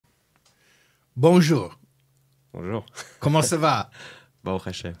Bonjour. Bonjour. Comment ça va? Baruch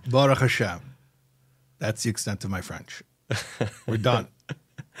Hashem. Baruch Hashem. That's the extent of my French. We're done.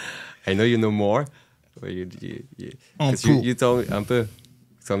 I know you know more. You told me un peu.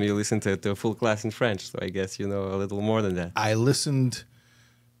 You told me you listened to a full class in French, so I guess you know a little more than that. I listened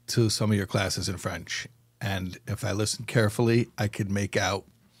to some of your classes in French, and if I listened carefully, I could make out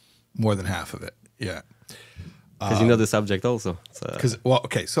more than half of it. Yeah. Because you know the subject also.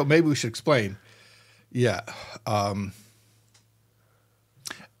 Okay, so maybe we should explain. Yeah.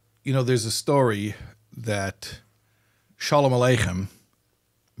 There's a story that Shalom Aleichem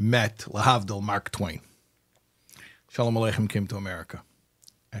met Lahavdil Mark Twain. Shalom Aleichem came to America.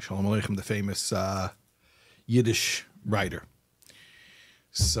 And Shalom Aleichem, the famous Yiddish writer.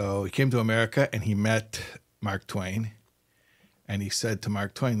 So he came to America and he met Mark Twain. And he said to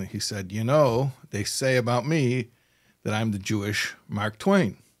Mark Twain, he said, they say about me that I'm the Jewish Mark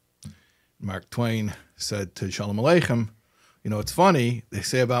Twain. Mark Twain said to Shalom Aleichem, it's funny, they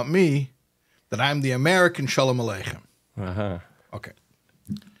say about me that I'm the American Shalom Aleichem. Uh-huh. Okay.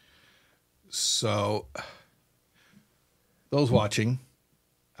 So those watching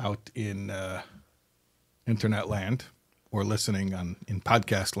out in internet land or listening in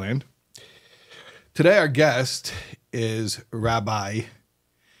podcast land, today our guest is Rabbi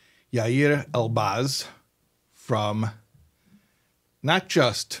Yahir Elbaze from not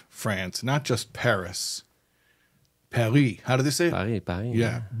just France, not just Paris, how do they say it? Paris.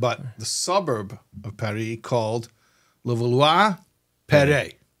 Yeah, but the suburb of Paris called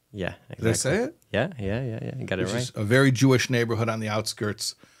Levallois-Perret. Yeah, exactly. Did I say it? Yeah. You got it right. Is a very Jewish neighborhood on the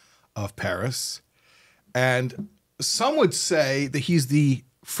outskirts of Paris. And some would say that he's the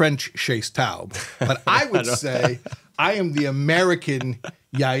French Shais Taub. But I would say I am the American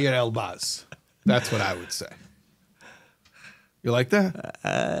Yahir Elbaze. That's what I would say. You like that?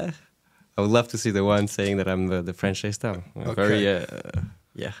 I would love to see the one saying that I'm the French Shais Taub. Okay.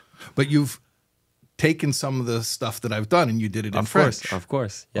 Yeah. But you've taken some of the stuff that I've done and you did it in French. Of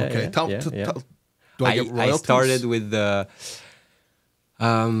course. Yeah, okay. Tell, do I get royalties?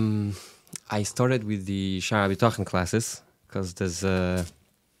 I started with the Shara bitachon classes because there's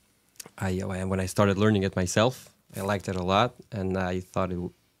when I started learning it myself, I liked it a lot, and I thought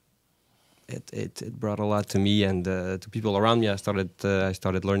it brought a lot to me and to people around me. I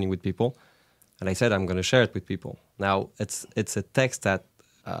started learning with people, and I said I'm going to share it with people. Now it's a text that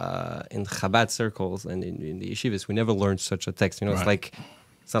in Chabad circles and in the yeshivas we never learned such a text. Right.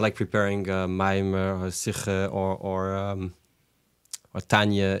 It's not like preparing a maimer or sicha or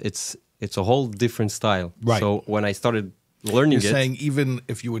Tanya. It's a whole different style. Right. So when I started learning You're saying even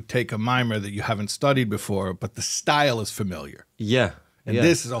if you would take a mimer that you haven't studied before, but the style is familiar. Yeah. And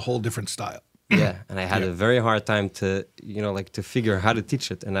this is a whole different style. Yeah. And I had a very hard time to, to figure how to teach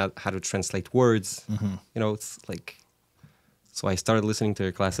it and how to translate words. Mm-hmm. It's like, so I started listening to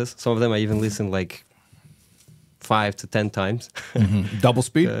your classes. Some of them I even listened 5 to 10 times. Mm-hmm. Double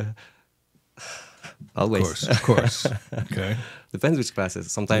speed? Always. Of course. Okay. Depends which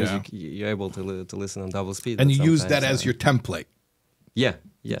classes. Sometimes you're able to listen on double speed. And you use that as your template. Yeah.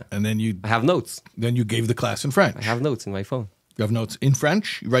 And then I have notes. Then you gave the class in French. I have notes in my phone. You have notes in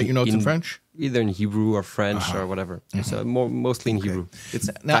French? You write your notes in French? Either in Hebrew or French or whatever. Mm-hmm. So mostly in Hebrew. It's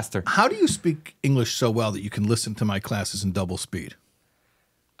faster. How do you speak English so well that you can listen to my classes in double speed?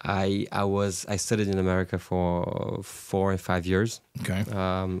 I studied in America for 4 or 5 years. Okay.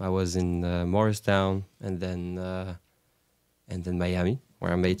 I was in Morristown and then Miami,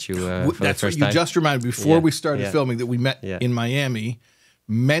 where I met you for the first time. You just reminded me before we started filming that we met in Miami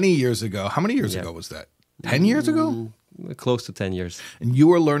many years ago. How many years ago was that? 10 years ago? Close to 10 years. And you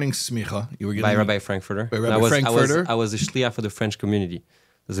were learning smicha. You were getting by Rabbi Frankfurter. I was a shliach for the French community.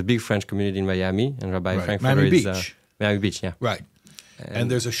 There's a big French community in Miami, and Rabbi Frankfurter Miami is Beach. Miami Beach, yeah. Right.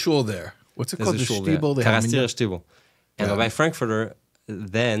 And there's a shul there. What's it called? The Stiebel? Karastira Stiebel. And Rabbi Frankfurter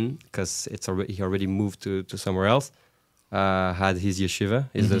then, because he already moved to somewhere else, had his yeshiva,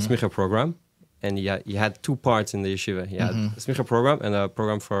 his smicha program, and he had 2 parts in the yeshiva. He had a smicha program and a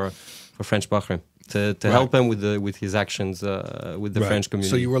program for French Bachrim to help him with his actions with the French community.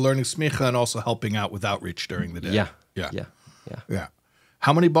 So you were learning smicha and also helping out with outreach during the day. Yeah.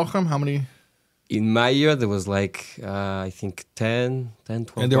 How many Bachrim? How many? In my year, there was I think 10,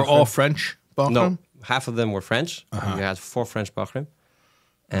 12 And they were all French Bachrim? No, half of them were French. We had 4 French Bachrim.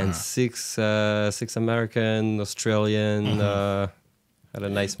 And 6 American, Australian, had a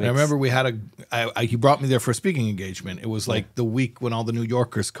nice mix. I remember we had he brought me there for a speaking engagement. It was like the week when all the New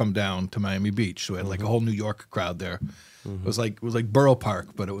Yorkers come down to Miami Beach. So we had a whole New York crowd there. It was like Borough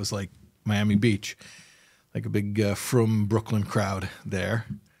Park, but it was like Miami Beach. Like a big from Brooklyn crowd there.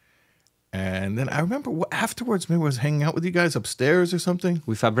 And then I remember afterwards, maybe I was hanging out with you guys upstairs or something.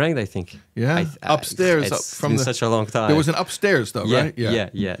 We Fabrenged, I think. Yeah, upstairs. It's From been such a long time. There was an upstairs, though, right?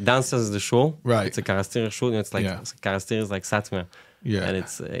 Yeah. Downstairs is the shul. Right. It's a Karastir shul. It's like Karastir is like Satmar. Yeah. And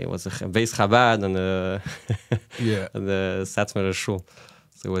it was a Beis Chabad and and the Satmar shul.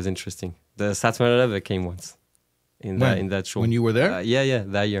 So it was interesting. The Satmar Rebbe came once in that shul. When you were there? Yeah,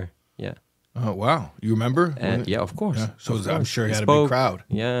 that year. Yeah. Oh, wow. You remember? Yeah, of course. Yeah. So of I'm course. sure you had a spoke. big crowd.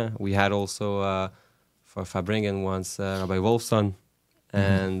 Yeah, we had also for Fabringen once Rabbi Wolfson.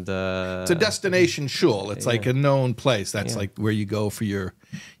 And it's a destination shul. It's like a known place. That's like where you go for your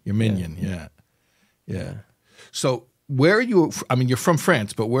minyan. Yeah. So where are you? I mean, you're from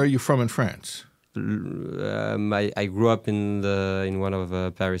France, but where are you from in France? I grew up in one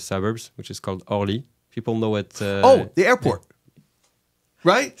of Paris suburbs, which is called Orly. People know it. The airport,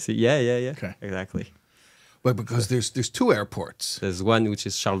 right? See, yeah. Okay. Exactly. But because there's two airports. There's one which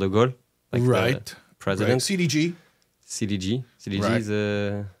is Charles de Gaulle, like right? The president. Right. CDG. CDG Right.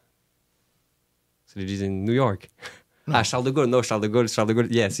 CDG is in New York. No. Charles de Gaulle. No, Charles de Gaulle.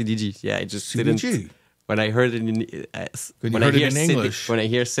 Yeah, CDG. Yeah, I just CDG. didn't. When I heard it in English. When I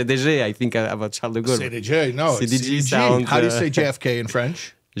hear CDG, I think about Charles de Gaulle. CDG. No, it's CDG CDG. sounds, How do you say JFK in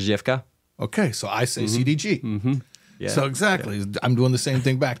French? JFK. Okay, so I say CDG. Mm-hmm. Yeah. So exactly, I'm doing the same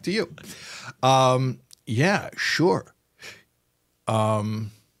thing back to you. Yeah, sure. I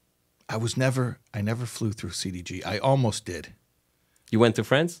never flew through CDG. I almost did. You went to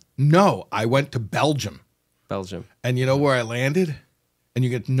France? No, I went to Belgium. And you know where I landed? And you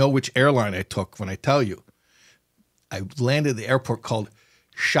get to know which airline I took when I tell you. I landed at the airport called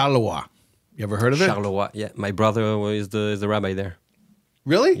Charleroi. You ever heard of it? Charleroi, yeah. My brother is the rabbi there.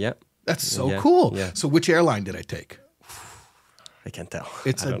 Really? Yeah. That's so cool. Yeah. So which airline did I take? I can't tell.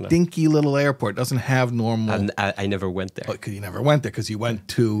 It's a dinky little airport. It doesn't have normal... I never went there. Oh, you never went there because you went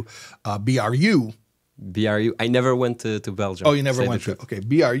to BRU. BRU. I never went to Belgium. Oh, you never went to... Okay,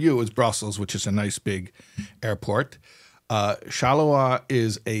 BRU is Brussels, which is a nice big airport. Charleroi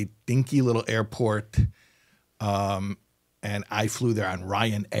is a dinky little airport, and I flew there on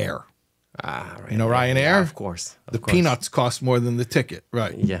Ryanair. Ryanair. You know Ryanair? Yeah, of course. The peanuts cost more than the ticket,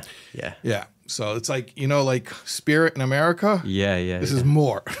 right? Yeah. So it's like, like Spirit in America? Yeah. This is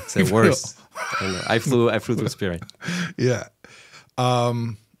more. It's worse. I flew through Spirit. Yeah.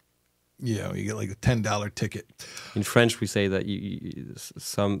 You get like a $10 ticket. In French, we say that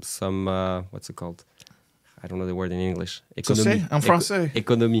some what's it called? I don't know the word in English. Économie. En français.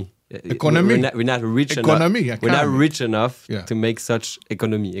 Économie. We're not rich enough. We're not rich enough to make such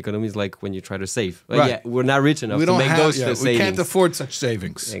economy. Economy is like when you try to save. Right. Yeah, we're not rich enough to make those savings. We can't afford such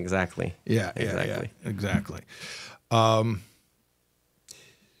savings. Exactly. Exactly.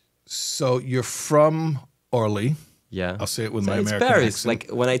 So you're from Orly. Yeah. I'll say it with my it's American Paris. accent. Like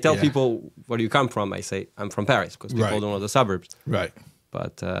when I tell people where do you come from, I say I'm from Paris because people don't know the suburbs. Right.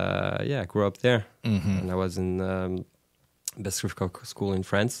 But I grew up there, and I was in Besrivka school in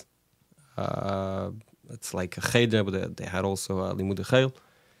France. It's like a cheder, but they had also a limude chayil.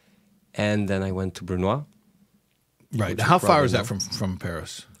 And then I went to Brunois. Right. How far is that from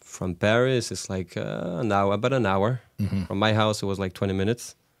Paris? From Paris, it's like about an hour. From my house, it was like 20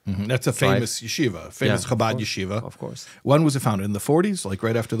 minutes. That's a famous yeshiva, famous Chabad yeshiva. Of course. When was it founded? In the 40s, like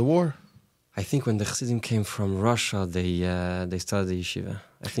right after the war? I think when the Chassidim came from Russia, they started the yeshiva.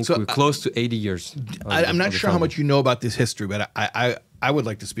 I think we're close to 80 years. I'm not sure how much you know about this history, but I would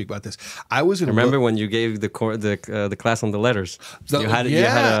like to speak about this. I was in remember when you gave the class on the letters.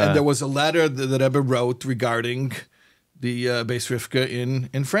 And there was a letter that Rebbe wrote regarding the Beis Rivka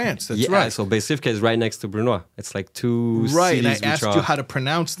in France. That's right. So Beis Rivka is right next to Brunois. It's like two right, cities. And I asked you how to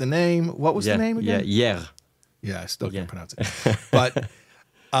pronounce the name. What was the name again? Yeah, Yahir. Yeah, I still can't pronounce it. But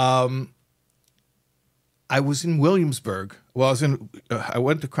I was in Williamsburg. Well, I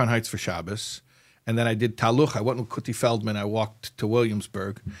went to Crown Heights for Shabbos, and then I did Taluch. I went with Kuti Feldman. I walked to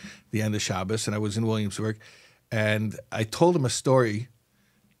Williamsburg, the end of Shabbos, and I was in Williamsburg, and I told him a story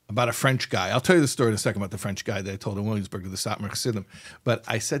about a French guy. I'll tell you the story in a second about the French guy that I told in Williamsburg to the Satmar Chassidim. But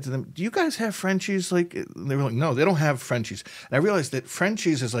I said to them, "Do you guys have Frenchies?" And they were like, "No, they don't have Frenchies." And I realized that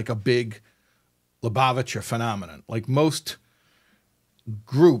Frenchies is like a big Lubavitcher phenomenon. Like most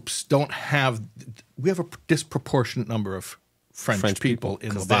groups don't have. We have a disproportionate number of French people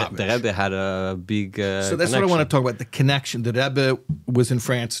in Lubavitch. The Rebbe had a big so that's what I want to talk about, the connection. The Rebbe was in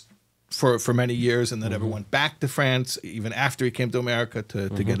France for many years, and then Rebbe went back to France even after he came to America to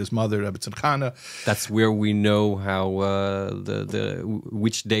get his mother, Rebbe Tzimchana. That's where we know how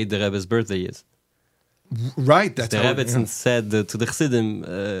which day the Rebbe's birthday is. Right, that's the how Rebbetzin said to the Chassidim,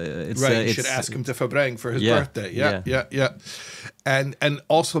 you should ask him to Fabring for his birthday. Yeah. And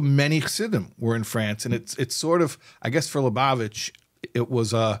also many Chassidim were in France, and it's sort of, I guess for Lubavitch, it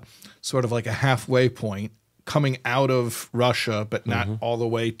was a sort of like a halfway point coming out of Russia, but not all the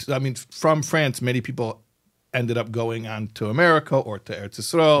way to, I mean, from France, many people ended up going on to America or to Eretz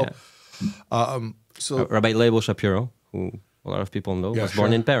Yisrael. So Rabbi Leibel Shapiro, who a lot of people know, was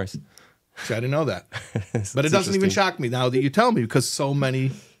born in Paris. See, I didn't know that. But it doesn't even shock me now that you tell me, because so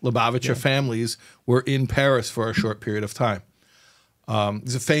many Lubavitcher families were in Paris for a short period of time.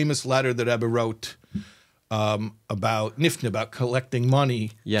 There's a famous letter that Rebbe wrote about Nifne, about collecting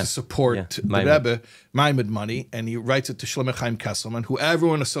money to support the Rebbe, Maimed money, and he writes it to Shlomo Chaim Kesselman, who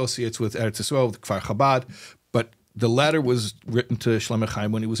everyone associates with Eretz Yisrael, with Kfar Chabad, but the letter was written to Shlomo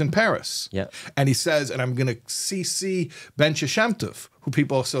Chaim when he was in Paris. And he says, and I'm going to CC Ben Shem Tov, who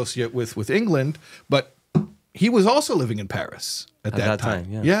people associate with England, but he was also living in Paris at that time.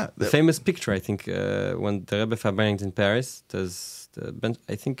 The famous picture, I think, when the Rebbe Fabrengt in Paris,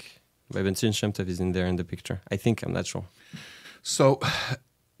 I think Ben Shem Tov is in there in the picture. I think, I'm not sure. So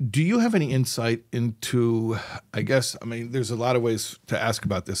do you have any insight into, I guess, I mean, there's a lot of ways to ask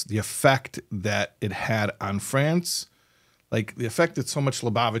about this, the effect that it had on France, like the effect that so much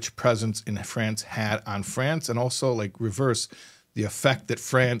Lubavitch presence in France had on France, and also like reverse, the effect that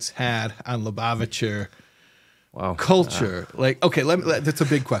France had on Lubavitcher culture. Like, okay, that's a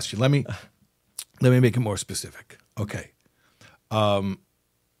big question. Let me make it more specific. Okay. To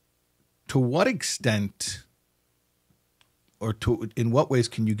what extent, or in what ways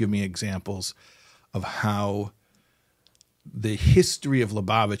can you give me examples of how the history of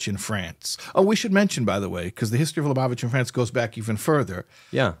Lubavitch in France? Oh, we should mention, by the way, because the history of Lubavitch in France goes back even further.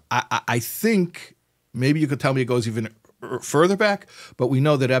 I think maybe you could tell me it goes even further back, but we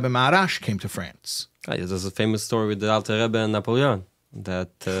know that Rebbe Maharash came to France. There's a famous story with the Alter Rebbe and Napoleon.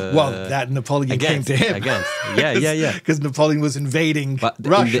 That Napoleon came to him. Because Napoleon was invading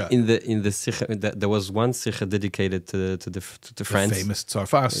Russia. In the Sikha, there was one Sikha dedicated to France. The famous Tsar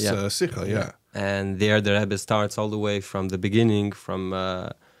Fars Sikha, And there the Rebbe starts all the way from the beginning, from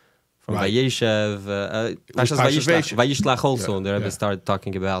Vayeshev, Vayishlach also. The Rebbe started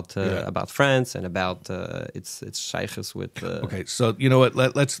talking about France and about its shaykhs with. Okay, so you know what?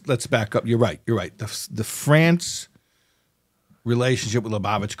 Let's back up. You're right. The France relationship with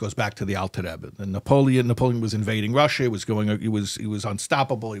Lubavitch goes back to the Alter Rebbe. And Napoleon was invading Russia. He was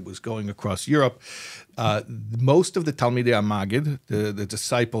unstoppable. He was going across Europe. Most of the Talmidei Maggid, the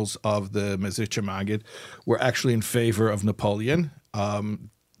disciples of the Mezritcher Maggid, were actually in favor of Napoleon.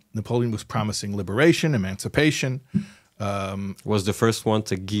 Napoleon was promising liberation, emancipation. Was the first one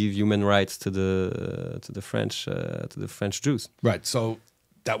to give human rights to the French Jews. Right. So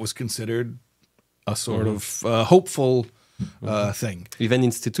that was considered a sort of hopeful thing. Even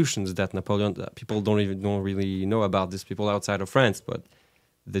institutions that Napoleon, people don't really know about this, people outside of France, but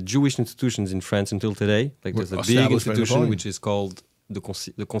the Jewish institutions in France until today, like there's a big institution which is called the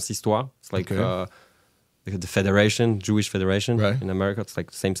Consistoire. It's like the Federation, Jewish Federation in America. It's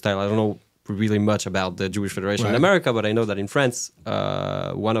like the same style. I don't know really much about the Jewish Federation in America, but I know that in France,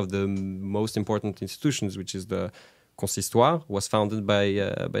 one of the most important institutions, which is the Consistoire, was founded by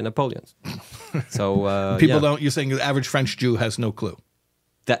Napoleon. So people don't. You're saying the average French Jew has no clue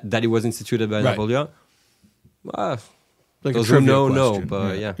that it was instituted by Napoleon. Like those who know,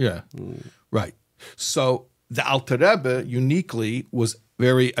 but right. So the Alter Rebbe uniquely was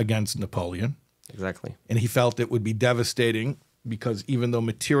very against Napoleon. Exactly, and he felt it would be devastating because even though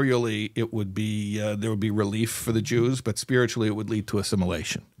materially it would be there would be relief for the Jews, but spiritually it would lead to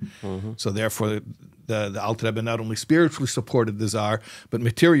assimilation. So therefore, the Alter Rebbe not only spiritually supported the Tsar, but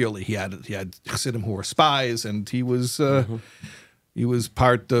materially he had Chassidim who were spies, and he was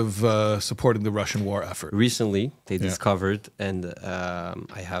part of supporting the Russian war effort. Recently, they discovered, and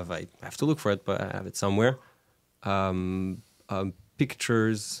I have to look for it, but I have it somewhere.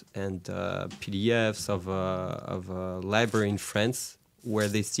 Pictures and PDFs of a library in France where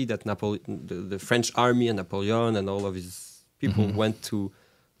they see that the French army and Napoleon and all of his people went to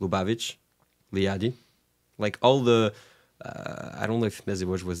Lubavitch, Liadi, like all the I don't know if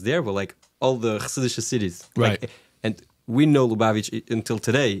Mezivoj was there, but like all the Chassidish cities, right? And we know Lubavitch until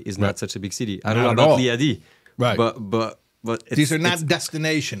today is not such a big city. I don't know about Liadi, right? But these are not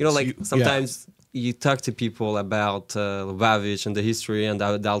destinations. You know, like sometimes. You talk to people about Lubavitch and the history and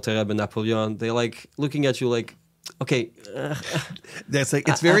the Alter Rebbe and Napoleon. They're like looking at you like, okay. That's like,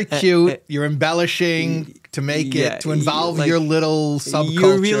 it's very cute. You're embellishing to make it, to involve your little subculture.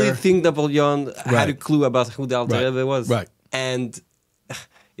 You really think Napoleon had a clue about who the Alter Rebbe was? Right. And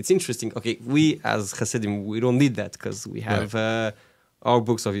it's interesting. Okay, we as Hasidim, we don't need that because we have our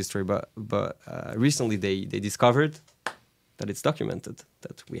books of history. But recently they discovered that it's documented,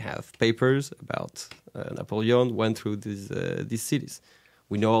 that we have papers about Napoleon went through these cities.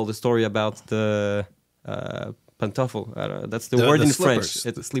 We know all the story about the pantoffel. That's the word in slippers.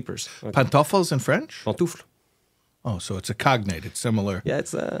 French. It's sleepers. Okay. Pantoffels in French? Pantoufle. Oh, so it's a cognate. It's similar. Yeah,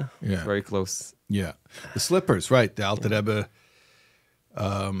 it's very close. Yeah. The slippers, right. The Alter Rebbe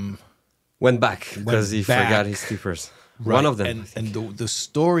went back because he forgot his sleepers. Right. One of them. And the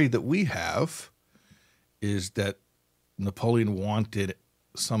story that we have is that Napoleon wanted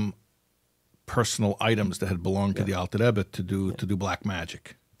some personal items that had belonged to the Alter Rebbe to do black magic.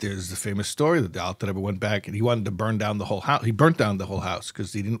 There's the famous story that the Alter Rebbe went back and he wanted to burn down the whole house. He burnt down the whole house because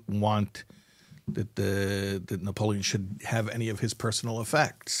he didn't want that Napoleon should have any of his personal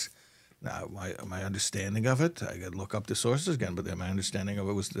effects. Now, my understanding of it, I got to look up the sources again, but my understanding of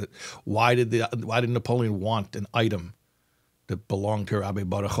it was that why did Napoleon want an item that belonged to Rabbi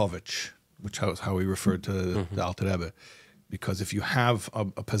Barachovich, which was how he referred to the Alter Rebbe? Because if you have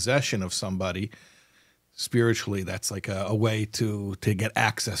a possession of somebody, spiritually, that's like a way to get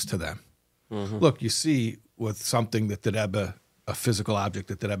access to them. Look, you see with something that the Rebbe, a physical object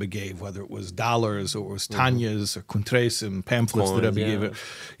that the Rebbe gave, whether it was dollars or it was tanyas or kuntresim, pamphlets that Rebbe gave it,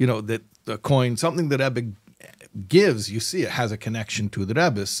 that the coin, something that Rebbe gives, you see it has a connection to the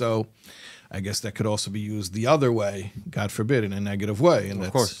Rebbe. So I guess that could also be used the other way, God forbid, in a negative way. And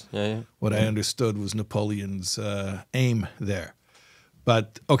of course. What I understood was Napoleon's aim there.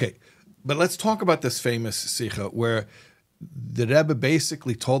 But, okay, but let's talk about this famous sikha where the Rebbe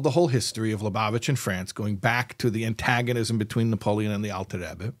basically told the whole history of Lubavitch in France, going back to the antagonism between Napoleon and the Alter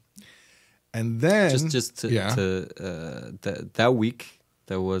Rebbe. And then... that week,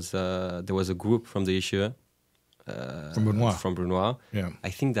 there was a group from the yeshiva, from Brunois. Yeah.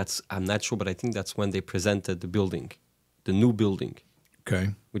 I think I'm not sure, but I think that's when they presented the building, the new building.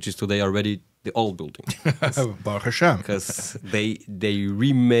 Okay. Which is today already the old building. Baruch Hashem. Because they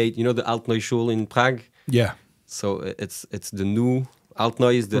remade, the Altneu Shul in Prague. Yeah. So it's the new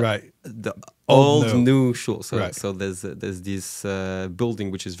Altneu is the old new shul. So there's this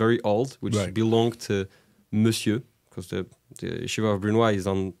building which is very old, which belonged to Monsieur, because the yeshiva of Brunois is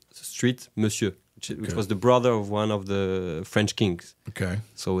on the street Monsieur, which was the brother of one of the French kings. Okay.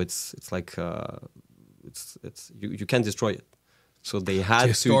 So it's like you can't destroy it. So they had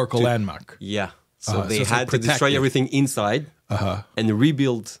it's a historical landmark. Yeah. So they had to destroy everything inside and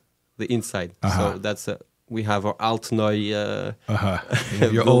rebuild the inside. So that's we have our Altneu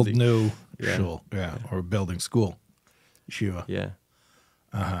your old new shul, or building school, yeshiva. Yeah.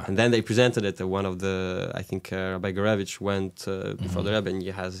 And then they presented it to one of the, I think Rabbi Gorevich went before the Rebbe, and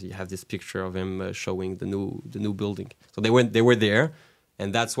you have this picture of him showing the new building. So they were there,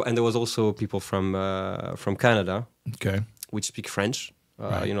 and and there was also people from Canada, which speak French.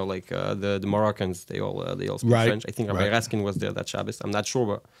 Like the Moroccans, they all speak French. I think Rabbi Raskin was there that Shabbos. I'm not sure,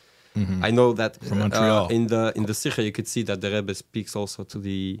 but I know that from Montreal. In the Sikha you could see that the Rebbe speaks also to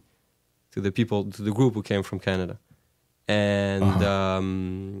the people, to the group who came from Canada. And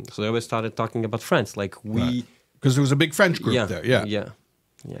so the Rebbe started talking about France, like because there was a big French group there. Yeah.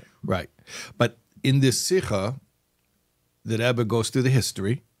 Right. But in this Sikha, the Rebbe goes through the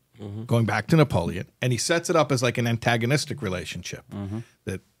history, going back to Napoleon, and he sets it up as like an antagonistic relationship,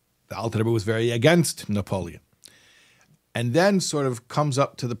 that the Alter Rebbe was very against Napoleon. And then sort of comes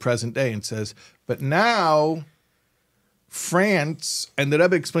up to the present day and says, but now France, and the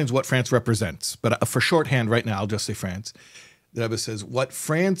Rebbe explains what France represents, but for shorthand right now, I'll just say France. The Rebbe says what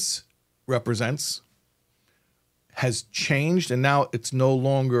France represents has changed, and now it's no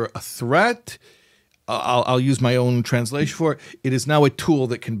longer a threat. I'll use my own translation for it. It is now a tool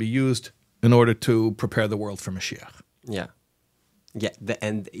that can be used in order to prepare the world for Mashiach. Yeah. Yeah,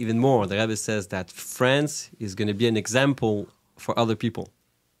 and even more, the Rebbe says that France is going to be an example for other people,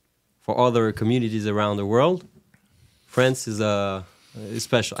 for other communities around the world. France is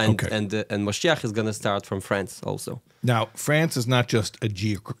special, and Mashiach is going to start from France also. Now, France is not just a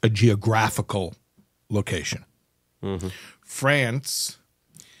geographical location. France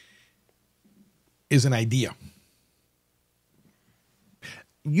is an idea.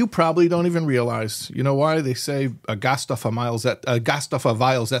 You probably don't even realize. You know why? They say a gast of a while, zet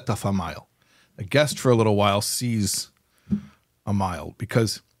of a mile. A guest for a little while sees a mile,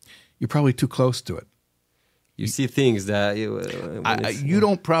 because you're probably too close to it. You see things that you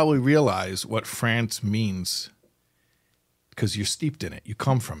don't probably realize what France means because you're steeped in it. You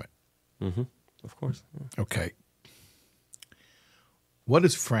come from it. Of course. Yeah. Okay. What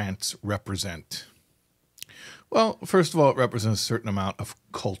does France represent? Well, first of all, it represents a certain amount of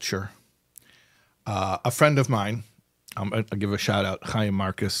culture. A friend of mine, I'll give a shout out, Chaim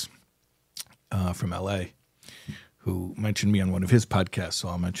Marcus from L.A., who mentioned me on one of his podcasts, so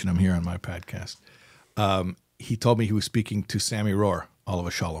I'll mention him here on my podcast. He told me he was speaking to Sammy Rohr,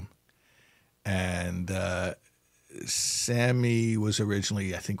 Oliver Shalom. And Sammy was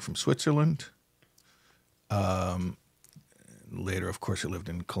originally, I think, from Switzerland. Later, of course, he lived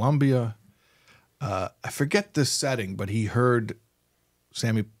in Colombia. I forget the setting, but he heard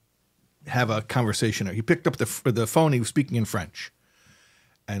Sammy have a conversation. He picked up the phone. He was speaking in French.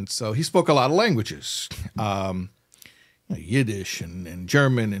 And so he spoke a lot of languages, Yiddish and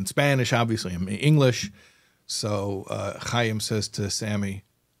German and Spanish, obviously, and English. So Chaim says to Sammy,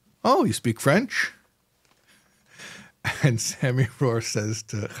 "Oh, you speak French?" And Sammy Rohr says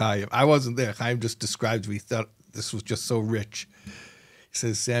to Chaim, I wasn't there. Chaim just describes me. He thought this was just so rich. He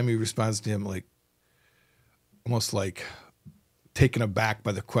says, Sammy responds to him like, almost like taken aback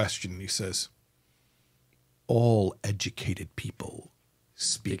by the question. He says, "All educated people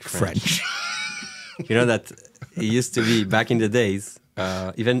speak French." You know that it used to be back in the days.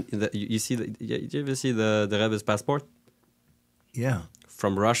 Even you see, did you ever see the Rebbe's passport? Yeah.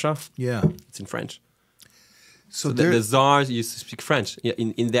 From Russia? Yeah. It's in French. So the czars used to speak French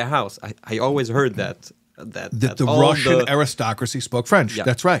in their house. I always heard that the Russian aristocracy spoke French. Yeah.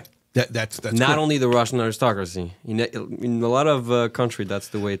 That's right. That's not good. Only the Russian aristocracy. In a lot of country, that's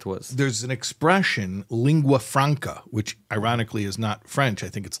the way it was. There's an expression, lingua franca, which ironically is not French. I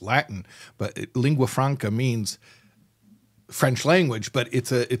think it's Latin, but lingua franca means French language, but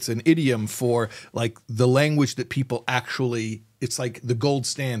it's an idiom for like the language that people actually. It's like the gold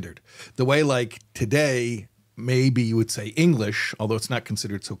standard. The way like today. Maybe you would say English, although it's not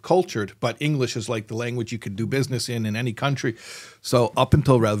considered so cultured, but English is like the language you could do business in any country. So up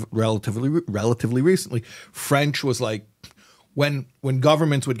until relatively recently, French was like when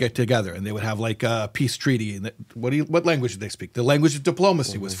governments would get together and they would have like a peace treaty. And what language did they speak? The language of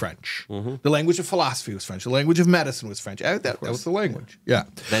diplomacy was French. The language of philosophy was French. The language of medicine was French. That was the language. Yeah.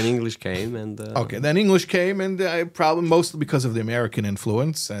 Then English came and okay. Then English came and probably mostly because of the American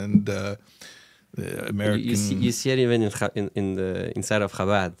influence and. American. You see it even in the inside of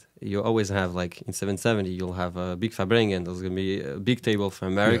Chabad. You always have like in 770, you'll have a big Fabrengen. There's going to be a big table for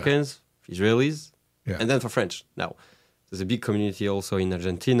Americans, Israelis, and then for French. Now, there's a big community also in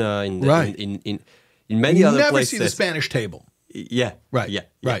Argentina, in many other places. You never see the Spanish table. Yeah, right, yeah,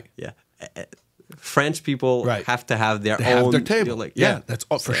 right. Yeah. French people have to have their own. Have their table. Like, that's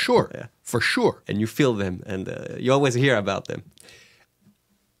for sure. Yeah. For sure. And you feel them, and you always hear about them.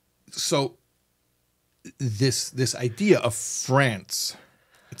 So. This idea of France,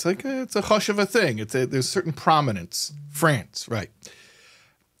 it's a hush of a thing. There's certain prominence. France, right,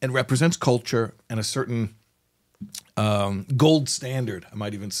 and represents culture and a certain gold standard. I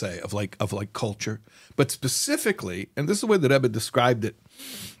might even say of like culture, but specifically, and this is the way that Rebbe described it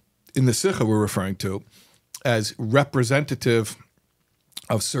in the Sikha we're referring to, as representative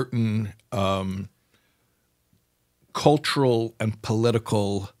of certain cultural and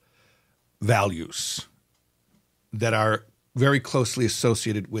political values that are very closely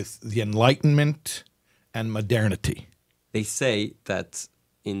associated with the Enlightenment and modernity. They say that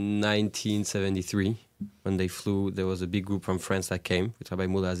in 1973, when they flew, there was a big group from France that came with Rabbi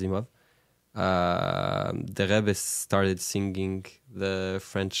Mula Azimov. The Rebbe started singing the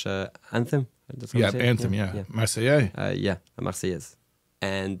French anthem. Anthem, Marseillaise. The Marseillaise.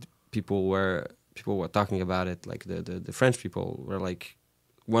 And people were talking about it. Like the French people were like,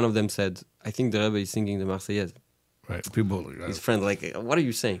 one of them said, "I think the Rebbe is singing the Marseillaise." Right. People. His friend, like, "What are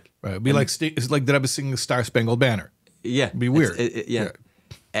you saying?" Right. It'd be it's like the Rebbe singing the Star Spangled Banner. Yeah. It'd be weird.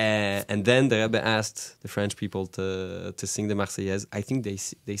 And then the Rebbe asked the French people to sing the Marseillaise. I think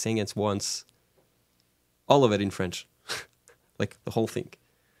they sang it once, all of it in French, like the whole thing.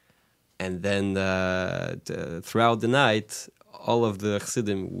 And then throughout the night, all of the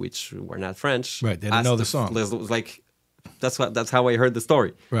Chassidim, which were not French, right, they didn't know the song. Like, that's how I heard the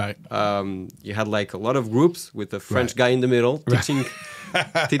story. Right. You had like a lot of groups with a French guy in the middle teaching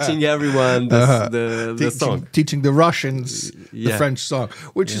everyone the song. Teaching the Russians the French song,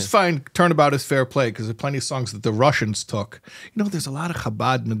 which is fine. Turnabout is fair play because there are plenty of songs that the Russians took. You know, there's a lot of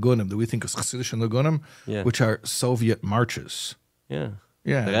Chabad Nagunim that we think is Chassidish Nagunim, which are Soviet marches. Yeah.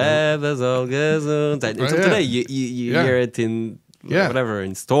 Yeah. Until today, you hear it in whatever,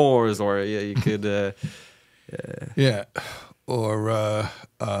 in stores, or you could... or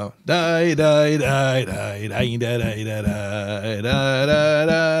die die die die die die die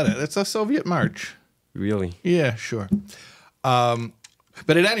die. It's a Soviet march. Really? Yeah, sure.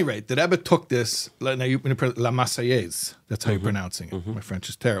 But at any rate, the Rebbe took this, La Marseillaise, that's how you're pronouncing it. My French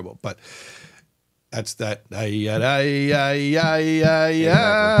is terrible, but that's that. That's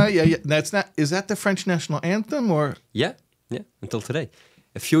not, is that the French national anthem or? Yeah, until today.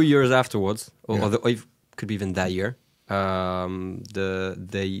 A few years afterwards, or it could be even that year, they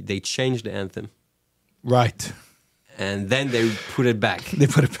changed the anthem. Right. And then they put it back. They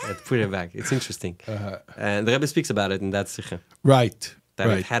put it back. It's interesting. And the Rebbe speaks about it in that sikha. Right. That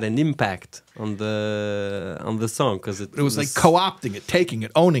it had an impact on the song because it was like co-opting it, taking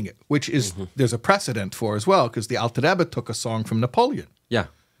it, owning it, which is there's a precedent for as well because the Alter Rebbe took a song from Napoleon. Yeah,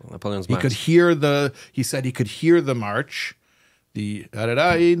 Napoleon's He march. could hear he said he could hear the march, the and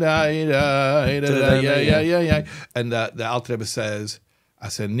the Alter Rebbe says, I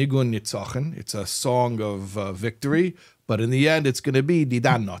said Nigun Nitzochen. It's a song of victory, but in the end, it's going to be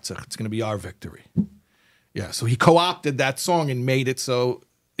Didan Notzach. It's going to be our victory. Yeah, so he co-opted that song and made it so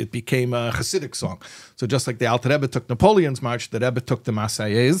it became a Hasidic song. So just like the Alter Rebbe took Napoleon's march, the Rebbe took the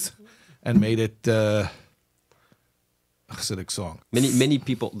Marseillaise and made it a Hasidic song. Many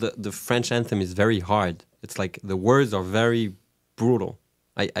people, the French anthem is very hard. It's like the words are very brutal.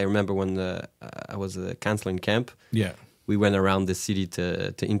 I remember when I was a counseling camp. Yeah. We went around the city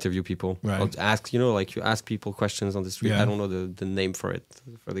to interview people. Right. Or to ask, like you ask people questions on the street. Yeah. I don't know the name for it,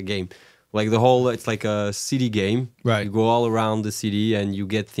 for the game. Like the whole, it's like a city game. Right. You go all around the city and you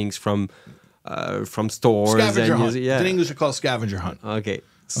get things from stores. Scavenger and hunt. yeah. In English, you call it scavenger hunt. Okay.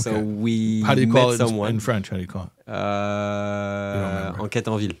 So Okay. we How do you met call it someone. in French? How do you call it? Enquête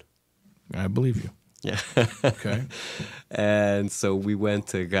en ville. I believe you. Yeah. Okay. And so we went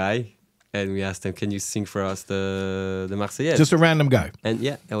to a guy and we asked him, can you sing for us the Marseillaise? Just a random guy. And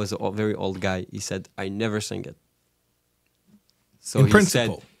yeah, it was a very old guy. He said, I never sing it. So In he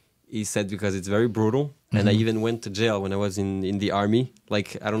principle. he said, because it's very brutal. And I even went to jail when I was in the army.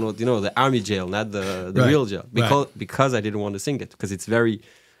 Like, I don't know, the army jail, not the Right. real jail. Because I didn't want to sing it. Because it's very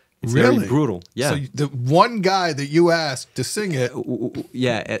Really? very brutal. Yeah. So the one guy that you asked to sing it.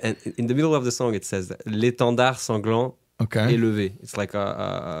 Yeah, and in the middle of the song it says l'étendard sanglant Okay. élevé. It's like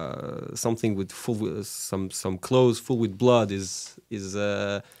something with some clothes full with blood is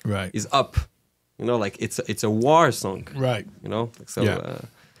Right. is up. Like it's a war song. Right. So Yeah.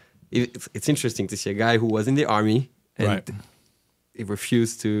 it's interesting to see a guy who was in the army and Right. he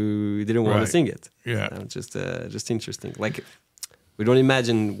didn't want Right. to sing it. Yeah. Just interesting. Like we don't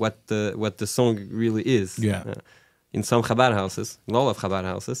imagine what the song really is. Yeah. In some Chabad houses, in all of Chabad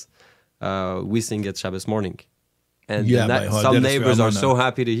houses, we sing it Shabbos morning, and some neighbors are so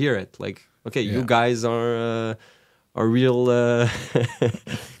happy to hear it. Like, okay, you guys are real.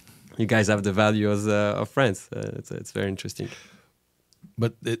 You guys have the values of France. It's very interesting.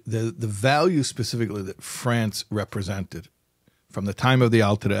 But the value specifically that France represented from the time of the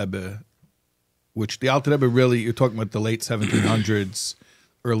Alter Rebbe, which the Alter Rebbe really, you're talking about the late 1700s,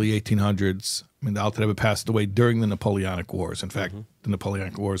 early 1800s. I mean, the Alter Rebbe passed away during the Napoleonic Wars. In fact, the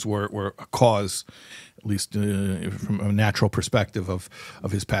Napoleonic Wars were a cause, at least from a natural perspective of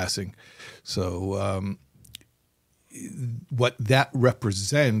his passing. So what that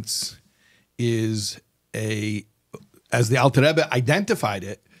represents is as the Alter Rebbe identified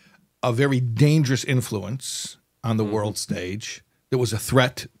it, a very dangerous influence on the world stage. There was a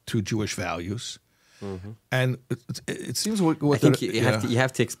threat to Jewish values. And it seems what I think you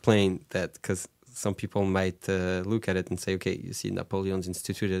have to explain that, because some people might look at it and say, okay, you see, Napoleon's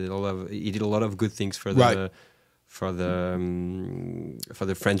instituted he did a lot of good things for the for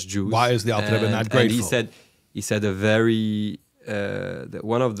the French Jews. Why is the Alter Rebbe not grateful? And he said a very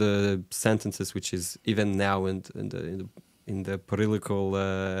one of the sentences, which is even now in the political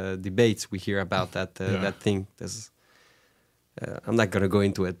debates we hear about that thing. I'm not going to go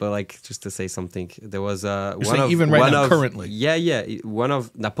into it, but like just to say something, there was currently. One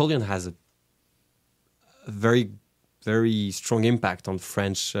of Napoleon has a very, very strong impact on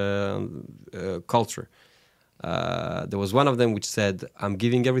French culture. There was one of them which said, "I'm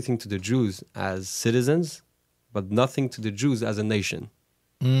giving everything to the Jews as citizens, but nothing to the Jews as a nation."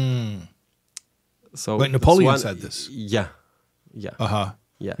 So, but Napoleon said this. Yeah. Yeah.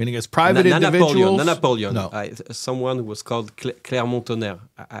 Meaning as private individuals. Not Napoleon. No. Someone who was called Clermont-Tonnerre.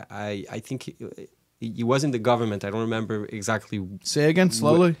 I think he was in the government. I don't remember exactly. Say again,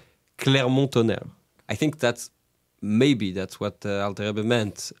 slowly. Clermont-Tonnerre. I think that's what Alter Rebbe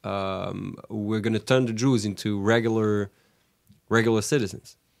meant. We're going to turn the Jews into regular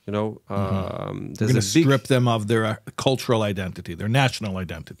citizens. We're going to strip them of their cultural identity, their national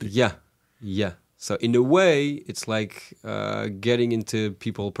identity. Yeah. So in a way, it's like getting into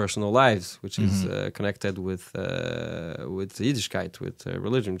people's personal lives, which is connected with Yiddishkeit, with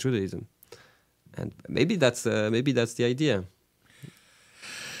religion, Judaism, and maybe that's the idea.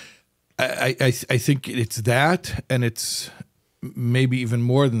 I think it's that, and it's maybe even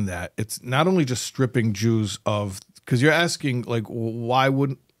more than that. It's not only just stripping Jews of, because you're asking, like, why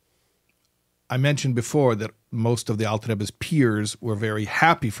wouldn't, I mentioned before that most of the Alter Rebbe's peers were very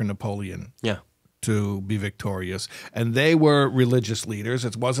happy for Napoleon to be victorious, and they were religious leaders.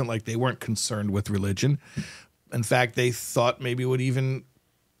 It wasn't like they weren't concerned with religion. In fact, they thought maybe it would even,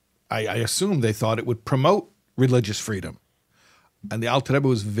 I assume they thought it would promote religious freedom. And the Alter Rebbe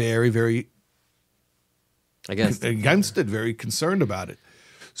was very, very against it, very concerned about it.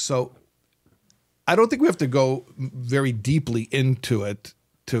 So I don't think we have to go very deeply into it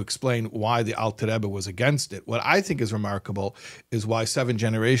to explain why the Alter Rebbe was against it. What I think is remarkable is why 7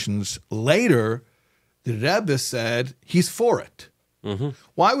 generations later, the Rebbe said he's for it.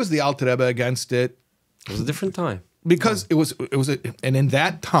 Why was the Alter Rebbe against it? It was a different time. Because and in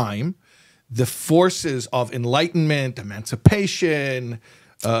that time, the forces of enlightenment, emancipation.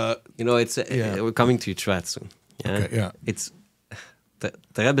 We're coming to Yitzhak soon. Yeah? Okay, It's the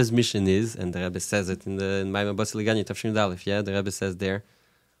Rebbe's mission is, and the Rebbe says it in Maimon Basiligani Tafshin Dalef. Yeah, the Rebbe says there,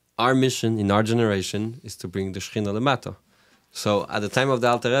 our mission in our generation is to bring the Shechina Lemato. So at the time of the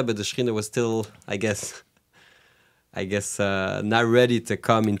Alter Rebbe, the Shechina was still, I guess, not ready to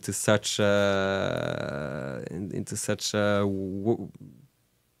come into such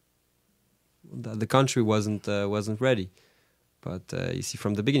the country wasn't ready. But you see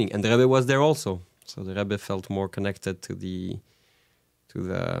from the beginning, and the Rebbe was there also. So the Rebbe felt more connected to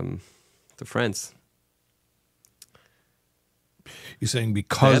France. You're saying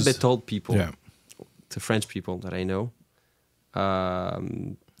because the Rebbe told people, to French people that I know,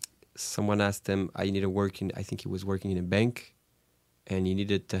 someone asked him, I need to work I think he was working in a bank, and he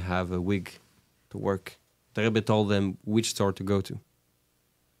needed to have a wig to work. The Rebbe told them which store to go to,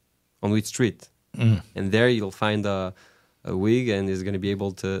 on which street. And there you'll find a wig, and he's going to be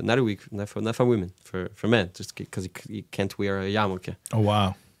able to, not a wig, not for women, for men, just because he can't wear a yarmulke. Oh,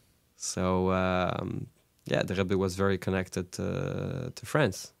 wow. So, the Rebbe was very connected to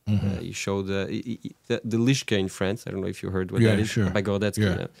France. He showed the Lishke in France. I don't know if you heard what that is. Sure. By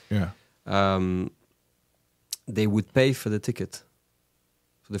Gordetsky. They would pay for the ticket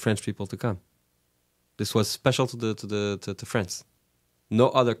for the French people to come. This was special to France. No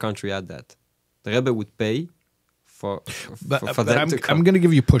other country had that. The Rebbe would pay for them to come. I'm going to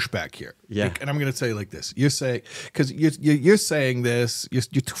give you pushback here. Yeah. And I'm going to say like this. You're saying, because you're saying this, you're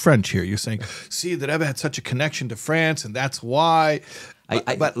too French here. You're saying, see, the Rebbe had such a connection to France, and that's why.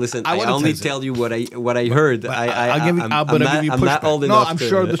 But listen, I only tell you what I heard. I'll give you pushback. I'm not old enough. No, I'm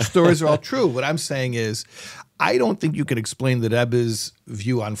sure the stories are all true. What I'm saying is, I don't think you can explain the Rebbe's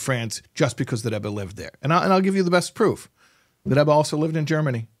view on France just because the Rebbe lived there. And I'll give you the best proof. The Rebbe also lived in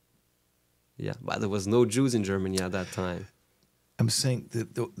Germany. Yeah, but there was no Jews in Germany at that time. I'm saying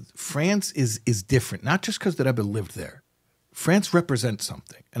that France is different, not just because the Rebbe lived there. France represents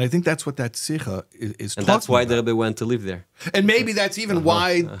something. And I think that's what that Sikha is talking about. And that's why the Rebbe went to live there. And maybe that's even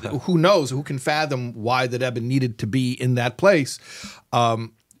why, who knows, who can fathom why the Rebbe needed to be in that place.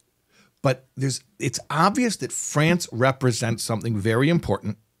 But it's obvious that France represents something very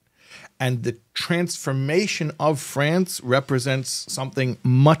important. And the transformation of France represents something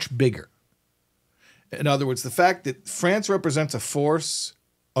much bigger. In other words, the fact that France represents a force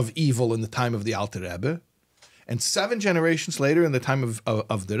of evil in the time of the Alter Rebbe, and 7 generations later, in the time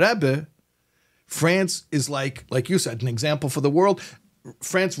of the Rebbe, France is like you said, an example for the world.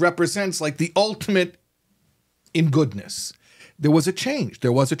 France represents like the ultimate in goodness. There was a change.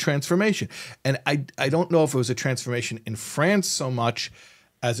 There was a transformation. And I don't know if it was a transformation in France so much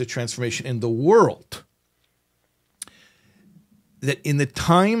as a transformation in the world. That in the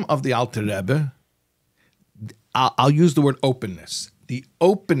time of the Alter Rebbe, I'll use the word openness. The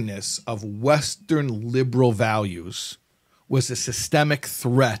openness of Western liberal values was a systemic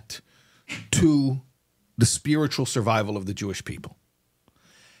threat to the spiritual survival of the Jewish people.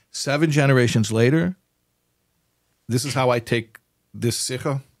 7 generations later, this is how I take this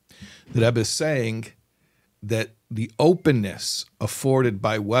sikha. The Rebbe is saying that the openness afforded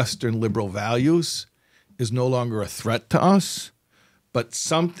by Western liberal values is no longer a threat to us, but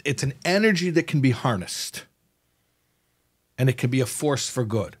it's an energy that can be harnessed. And it can be a force for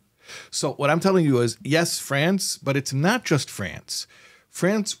good. So what I'm telling you is, yes, France, but it's not just France.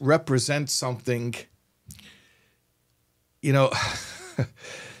 France represents something,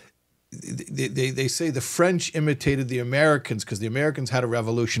 they say the French imitated the Americans because the Americans had a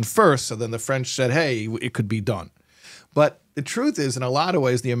revolution first, so then the French said, hey, it could be done. But the truth is, in a lot of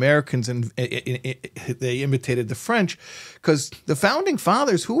ways, the Americans, they imitated the French because the founding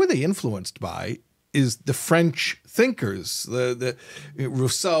fathers, who were they influenced by? Is the French thinkers, the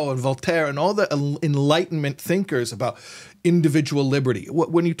Rousseau and Voltaire and all the Enlightenment thinkers about individual liberty.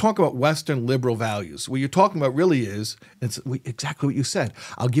 When you talk about Western liberal values, what you're talking about really is exactly what you said.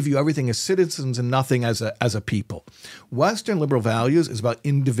 I'll give you everything as citizens and nothing as a people. Western liberal values is about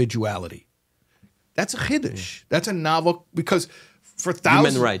individuality. That's a chiddush. That's a novel because for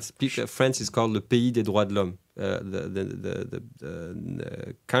thousands... Human rights. France is called le pays des droits de l'homme. The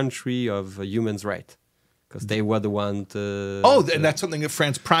country of human's right, because they were the one. And that's something that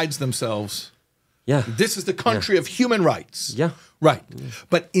France prides themselves. Yeah, this is the country of human rights. Yeah, right. Yeah.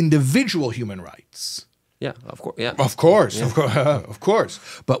 But individual human rights. Yeah, of course. Yeah, of course, yeah. Of course.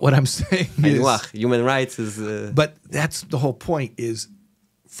 But what I'm saying is, human rights is. But that's the whole point. Is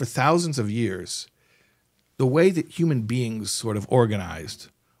for thousands of years, the way that human beings sort of organized.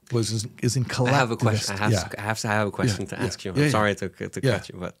 Is in collectivist. I have a question. I have a question to ask you. I'm sorry to cut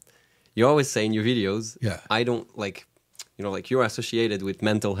you, but you always say in your videos, I don't like, you're associated with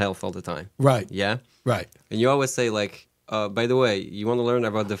mental health all the time. Right. Yeah. Right. And you always say like, by the way, you want to learn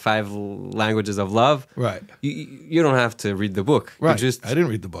about the 5 languages of love? Right. You don't have to read the book. Right. I didn't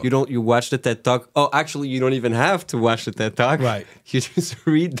read the book. You watch the TED Talk. Oh, actually, you don't even have to watch the TED Talk. Right. You just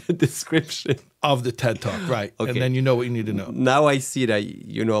read the description of the TED Talk. Right. Okay. And then you know what you need to know. Now I see that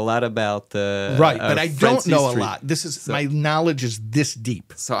you know a lot about right, but I don't know a lot. This is my knowledge is this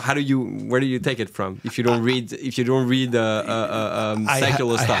deep. So where do you take it from? If you don't read secular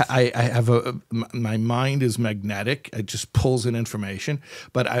stuff. I have my mind is magnetic. It just pulls in information,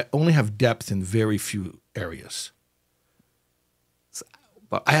 but I only have depth in very few areas.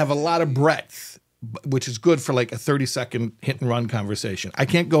 But I have a lot of breadth, which is good for like a 30-second hit-and-run conversation. I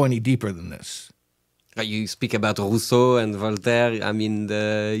can't go any deeper than this. You speak about Rousseau and Voltaire. I mean,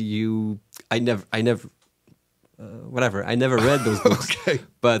 I never read those books. Okay.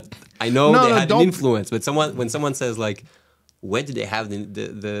 But I know they had an influence. But when someone says like, where did they have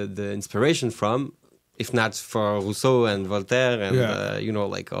the inspiration from? If not for Rousseau and Voltaire and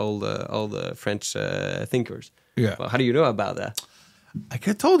like all the French thinkers. Yeah. Well, how do you know about that? Like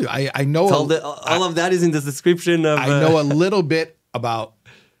I told you, I know all of that is in the description of. I know a little bit about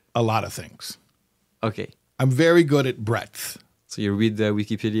a lot of things. Okay, I'm very good at breadth. So you read the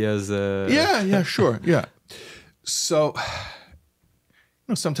Wikipedia's. Yeah, sure, yeah. So,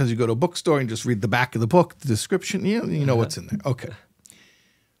 sometimes you go to a bookstore and just read the back of the book, the description. You know what's in there. Okay.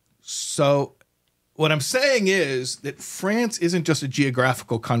 So, what I'm saying is that France isn't just a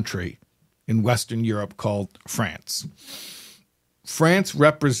geographical country in Western Europe called France. France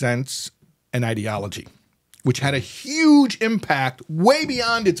represents an ideology which had a huge impact way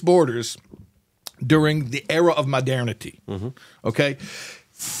beyond its borders during the era of modernity. Mm-hmm. Okay?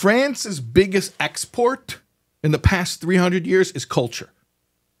 France's biggest export in the past 300 years is culture.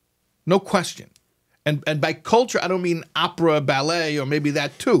 No question. And by culture, I don't mean opera, ballet, or maybe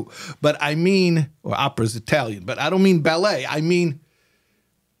that too. But I mean, or opera's Italian, but I don't mean ballet. I mean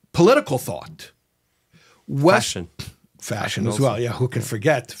political thought. Fashion as well. Yeah, who can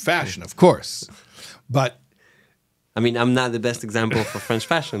forget fashion, of course. But I mean, I'm not the best example for French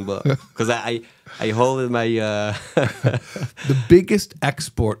fashion, but because I hold in my the biggest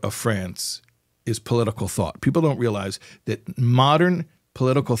export of France is political thought. People don't realize that modern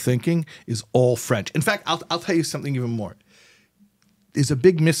political thinking is all French. In fact, I'll tell you something even more. There's a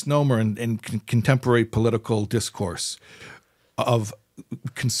big misnomer in contemporary political discourse of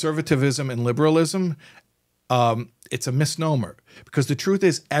conservatism and liberalism. It's a misnomer because the truth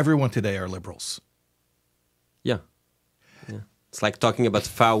is everyone today are liberals. Yeah. It's like talking about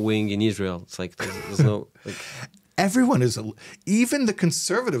far wing in Israel. It's like there's no... Like... Everyone is... Even the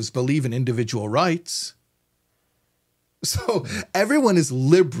conservatives believe in individual rights. So everyone is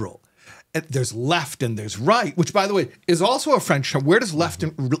liberal. And there's left and there's right, which, by the way, is also a French term. Where does left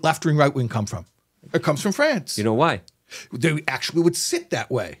wing, right wing come from? It comes from France. You know why? They actually would sit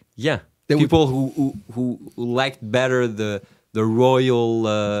that way. Yeah. People who liked better the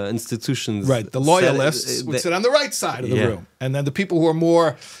royal institutions. Right. The loyalists would sit on the right side of the room. And then the people who are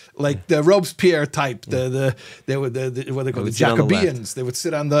more like the Robespierre type, what they call the Jacobeans, they would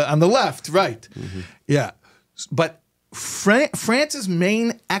sit on the left. Right. Mm-hmm. Yeah. But France's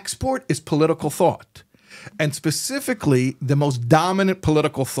main export is political thought. And specifically, the most dominant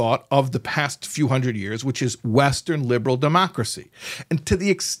political thought of the past few hundred years, which is Western liberal democracy. And to the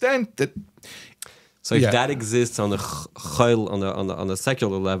extent that... So if that exists on the chayil, on the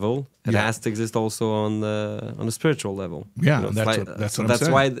secular level, it has to exist also on the spiritual level. Yeah, that's what I'm saying. That's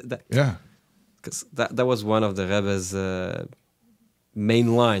why. Because that was one of the Rebbe's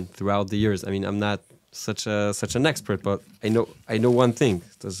main line throughout the years. I mean, I'm not such an expert, but I know one thing.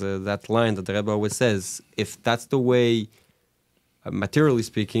 There's that line that the Rebbe always says: if that's the way, materially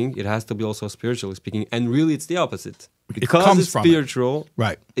speaking, it has to be also spiritually speaking, and really, it's the opposite. Because it's spiritual,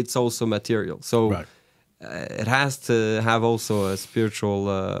 right? It's also material. So it has to have also a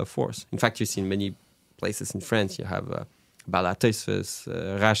spiritual force. In fact, you see in many places in France, you have Balatesfes,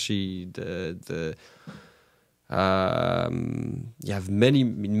 Rashi, you have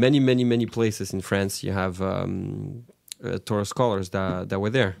many places in France. You have Torah scholars that were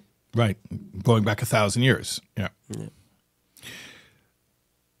there. Right, going back 1,000 years. Yeah.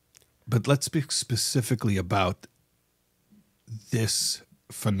 But let's speak specifically about this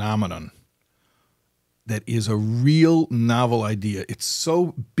phenomenon that is a real novel idea. It's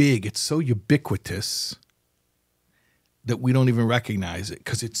so big, it's so ubiquitous that we don't even recognize it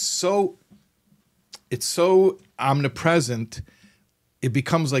because it's so omnipresent. It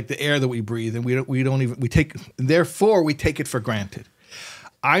becomes like the air that we breathe, and therefore we take it for granted.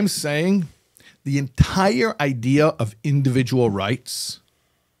 I'm saying the entire idea of individual rights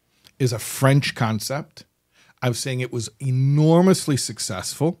is a French concept. I'm saying it was enormously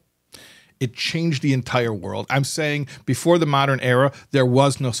successful. It changed the entire world. I'm saying before the modern era, there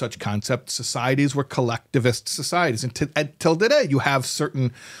was no such concept. Societies were collectivist societies. Until today, you have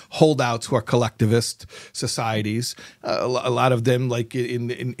certain holdouts who are collectivist societies. A lot of them, like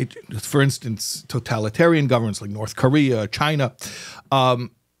for instance, totalitarian governments like North Korea, China.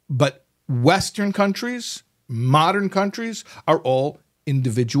 But Western countries, modern countries, are all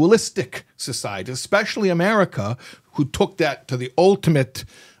individualistic societies, especially America, who took that to the ultimate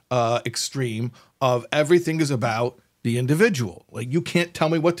extreme of everything is about the individual. Like, you can't tell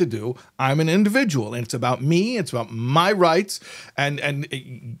me what to do. I'm an individual, and it's about me. It's about my rights,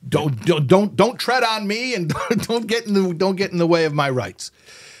 and don't tread on me, and don't get in the way of my rights.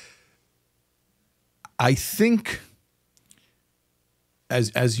 I think,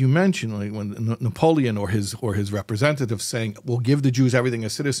 as you mentioned, like when Napoleon or his representatives saying, "We'll give the Jews everything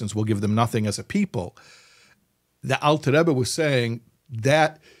as citizens, we'll give them nothing as a people," the Alter Rebbe was saying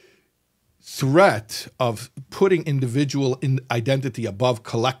that threat of putting individual identity above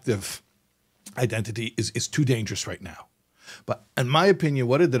collective identity is too dangerous right now. But in my opinion,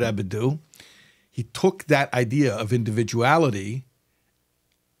 what did the Rebbe do? He took that idea of individuality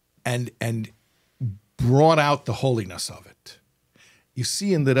and brought out the holiness of it. You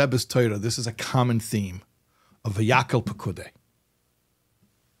see in the Rebbe's Torah, this is a common theme of Vayakel Pekude.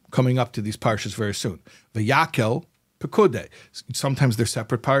 Coming up to these parshas very soon. Vayakel Pekude. Sometimes they're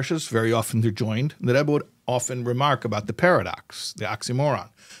separate parshas, very often they're joined. The Rebbe would often remark about the paradox, the oxymoron.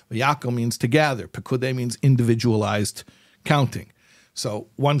 Vayakel means to gather. Pekude means individualized counting. So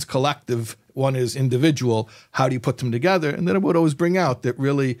one's collective, one is individual. How do you put them together? And the Rebbe would always bring out that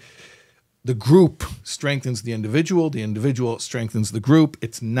really the group strengthens the individual strengthens the group.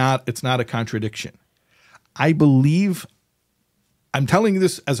 It's not a contradiction. I believe, I'm telling you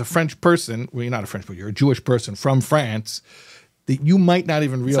this as a French person, well, you're not a French person, you're a Jewish person from France, that you might not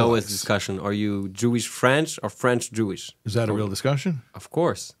even realize. It's always a discussion. Are you Jewish French or French Jewish? Is that a real discussion? Of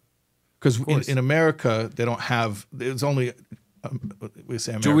course. Because in America, they don't have, there's only, we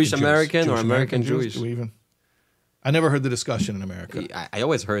say American Jewish Jews. American or Jewish American Jewish? Do we even? I never heard the discussion in America. I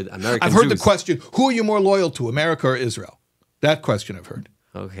always heard American I've heard Jews. the question, who are you more loyal to, America or Israel? That question I've heard.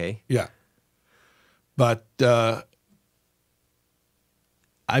 Okay. Yeah. But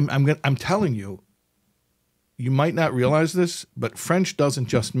I'm telling you, you might not realize this, but French doesn't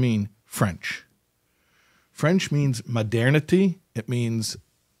just mean French. French means modernity. It means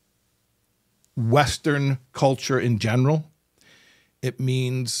Western culture in general. It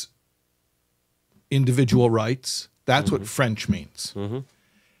means individual rights. That's what French means. Mm-hmm.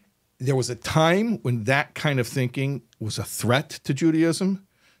 There was a time when that kind of thinking was a threat to Judaism.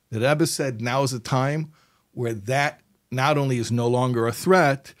 The Rebbe said now is a time where that not only is no longer a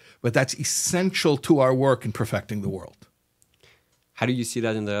threat, but that's essential to our work in perfecting the world. How do you see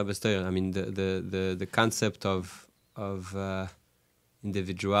that in the Rebbe's Torah? I mean, the concept of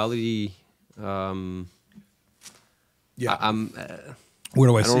individuality. Where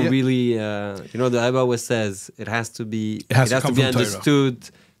do I see don't it? Really, the Rebbe always says it has to be understood.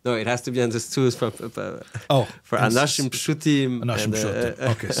 No, it has to be understood for Anashim Pshutim.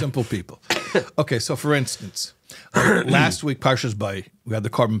 Okay, simple people. Okay, so for instance, last week, Parshas Bay, we had the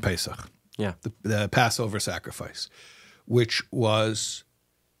Korban Pesach, the Passover sacrifice, which was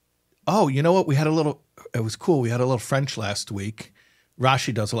Oh, you know what? We had a little. It was cool. We had a little French last week.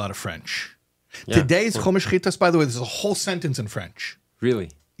 Rashi does a lot of French. Yeah. Today's Chumash Chitas, by the way, there's a whole sentence in French.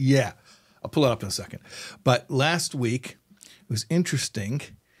 Really? Yeah, I'll pull it up in a second. But last week it was interesting.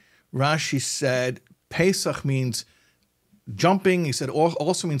 Rashi said Pesach means jumping. He said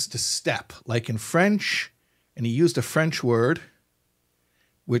also means to step, like in French, and he used a French word,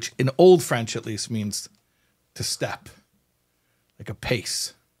 which in Old French at least means to step, like a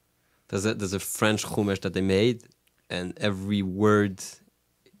pace. There's a French chumash that they made, and every word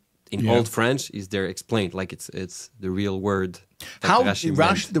in Old French is there explained, like it's the real word. How the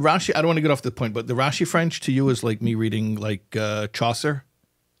Rashi? I don't want to get off the point, but the Rashi French to you is like me reading like Chaucer.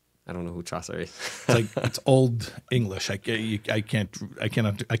 I don't know who Chaucer is. It's Old English. I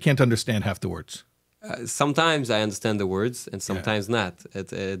can't understand half the words. Sometimes I understand the words, and sometimes not.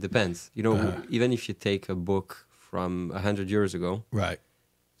 It depends. You know, even if you take a book from 100 years ago, right?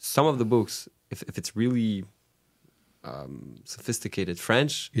 Some of the books, if it's really sophisticated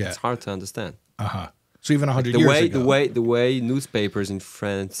French, it's hard to understand. So even 100 years ago, the way newspapers in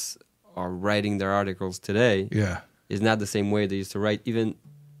France are writing their articles today, is not the same way they used to write even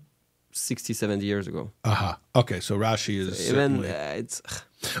 60, 70 years ago. Okay, so Rashi is even it's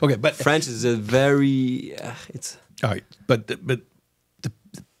okay, but French is a very it's all right. But the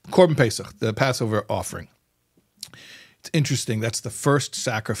Korban Pesach, the Passover offering. It's interesting. That's the first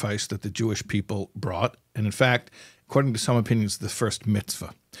sacrifice that the Jewish people brought, and in fact, according to some opinions, the first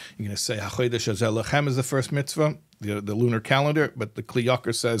mitzvah. You're going to say HaChodesh Hazeh Lechem is the first mitzvah, the lunar calendar, but the Kli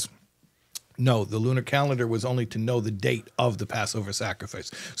Yakar says no. The lunar calendar was only to know the date of the Passover sacrifice.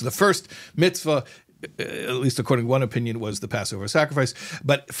 So the first mitzvah, at least according to one opinion, was the Passover sacrifice.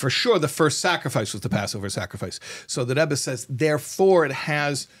 But for sure, the first sacrifice was the Passover sacrifice. So the Rebbe says, therefore, it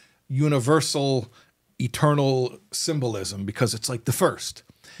has universal, eternal symbolism because it's like the first.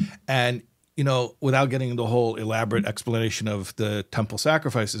 And, you know, without getting into the whole elaborate explanation of the temple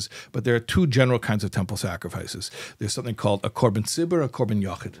sacrifices, but there are two general kinds of temple sacrifices. There's something called a korban tzibur, a korban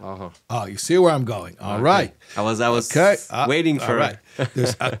yachid. Oh, you see where I'm going. All right. I was waiting for it.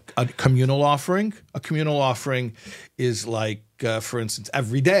 There's a communal offering. A communal offering is like, for instance,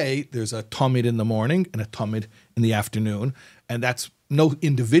 every day there's a tamid in the morning and a tamid in the afternoon, and that's no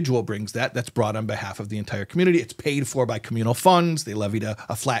individual brings that. That's brought on behalf of the entire community. It's paid for by communal funds. They levied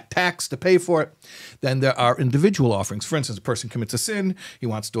a flat tax to pay for it. Then there are individual offerings. For instance, a person commits a sin. He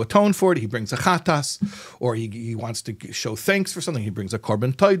wants to atone for it. He brings a chatas. Or he wants to show thanks for something. He brings a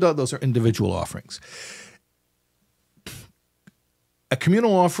korban toida. Those are individual offerings. A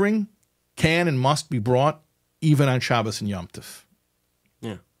communal offering can and must be brought even on Shabbos and Yom Tov.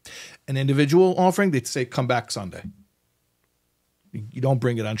 Yeah. An individual offering, they'd say, come back Sunday. You don't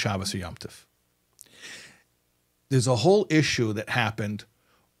bring it on Shabbos or Yom Tov. There's a whole issue that happened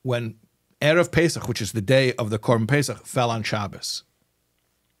when Erev Pesach, which is the day of the Korban Pesach, fell on Shabbos.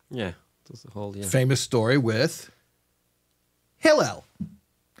 Yeah, there's a whole famous story with Hillel.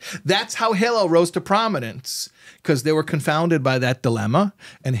 That's how Hillel rose to prominence, because they were confounded by that dilemma,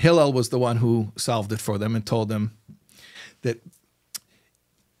 and Hillel was the one who solved it for them and told them that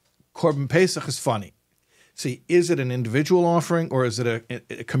Korban Pesach is funny. See, is it an individual offering or is it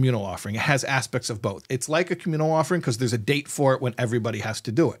a communal offering? It has aspects of both. It's like a communal offering because there's a date for it when everybody has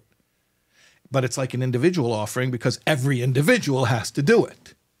to do it. But it's like an individual offering because every individual has to do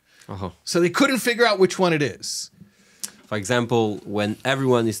it. So they couldn't figure out which one it is. For example, when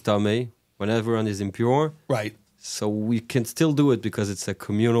everyone is tamei, when everyone is impure. Right. So we can still do it because it's a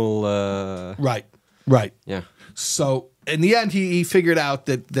communal... Right. Yeah. So in the end, he figured out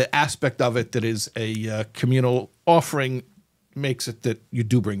that the aspect of it that is a communal offering makes it that you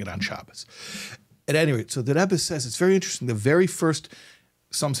do bring it on Shabbos. At any rate, so the Rebbe says it's very interesting. The very first,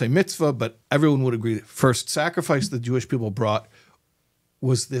 some say mitzvah, but everyone would agree, the first sacrifice the Jewish people brought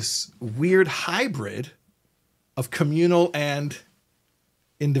was this weird hybrid of communal and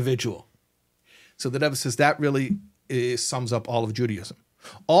individual. So the Rebbe says that really sums up all of Judaism.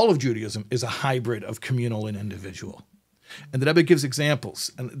 All of Judaism is a hybrid of communal and individual. And the Rebbe gives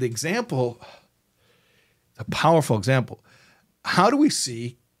examples. And the example, a powerful example. How do we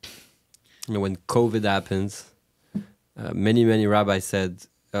see... You know, when COVID happens, many rabbis said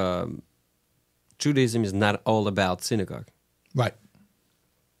Judaism is not all about synagogue. Right.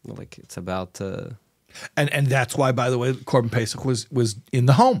 Like it's about... And that's why, by the way, Korban Pesach was in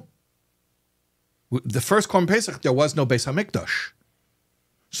the home. The first Korban Pesach, there was no Beis HaMikdash.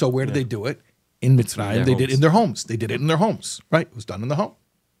 So where did they do it? In Mitzrayim. They did it in their homes. They did it in their homes, right? It was done in the home.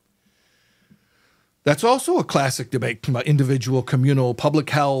 That's also a classic debate about individual, communal,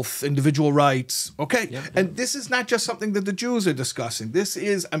 public health, individual rights. Okay. Yeah. And this is not just something that the Jews are discussing. This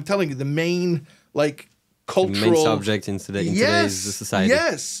is, I'm telling you, the main, like, cultural... The main subject in today's society.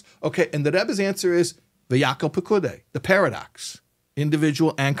 Yes. Okay. And the Rebbe's answer is V'yakel Pekude, the paradox.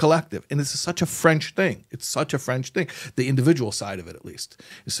 Individual and collective. And this is such a French thing. It's such a French thing. The individual side of it, at least,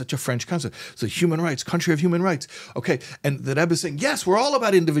 is such a French concept. So human rights, country of human rights. Okay. And the Rebbe is saying, yes, we're all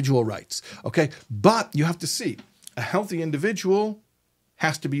about individual rights. Okay. But you have to see, a healthy individual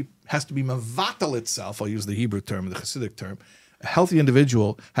has to be mavatal itself. I'll use the Hebrew term, the Hasidic term. A healthy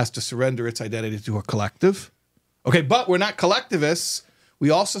individual has to surrender its identity to a collective. Okay. But we're not collectivists. We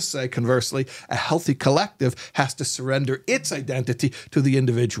also say, conversely, a healthy collective has to surrender its identity to the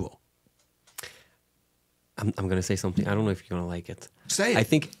individual. I'm going to say something. I don't know if you're going to like it. Say it. I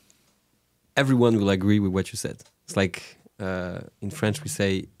think everyone will agree with what you said. It's like, in French we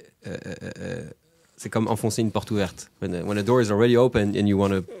say, c'est comme enfoncer une porte ouverte. When the door is already open and you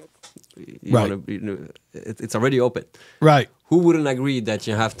want to... it's already open. Right. Who wouldn't agree that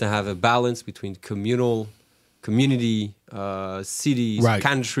you have to have a balance between community, cities, right.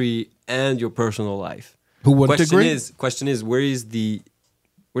 country, and your personal life? Who wouldn't agree? Question is, where's the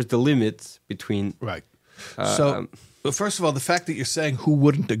limit between? Right. So, well, first of all, the fact that you're saying who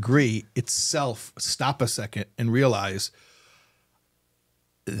wouldn't agree itself, stop a second and realize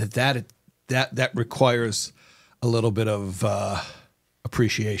that requires a little bit of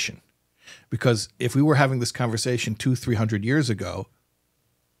appreciation, because if we were having this conversation 200-300 years ago,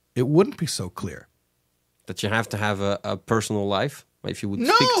 it wouldn't be so clear. That you have to have a personal life? If you would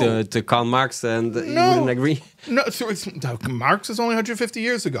speak to Karl Marx and you wouldn't agree? No, so Marx is only 150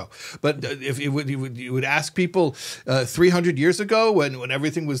 years ago. But if you would ask people 300 years ago, when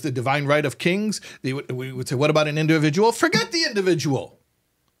everything was the divine right of kings, we would say, what about an individual? Forget the individual.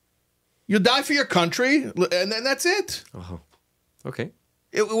 You die for your country, and then that's it. Uh-huh. Okay.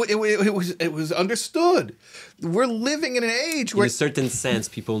 It was understood. We're living in an age where... In a certain sense,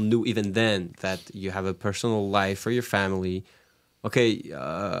 people knew even then that you have a personal life for your family. Okay,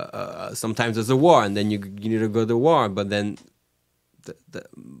 sometimes there's a war, and then you need to go to war. But then the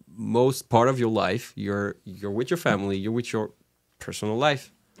most part of your life, you're with your family, you're with your personal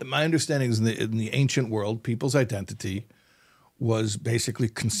life. My understanding is in the ancient world, people's identity was basically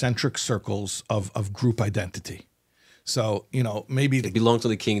concentric circles of group identity. So, maybe they belonged to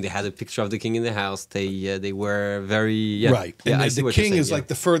the king. They had a picture of the king in the house. They were very right. Yeah, and the king is like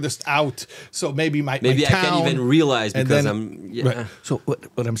the furthest out. So maybe my I town, can't even realize because Right. So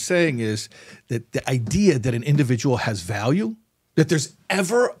what I'm saying is that the idea that an individual has value, that there's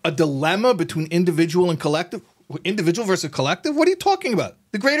ever a dilemma between individual and collective, individual versus collective. What are you talking about?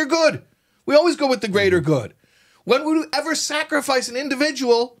 The greater good. We always go with the greater good. When would we ever sacrifice an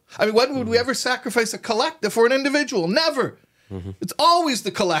individual? I mean, when would we ever sacrifice a collective for an individual? Never. Mm-hmm. It's always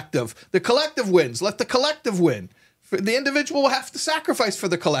the collective. The collective wins. Let the collective win. The individual will have to sacrifice for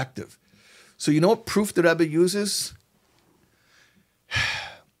the collective. So you know what proof the Rebbe uses?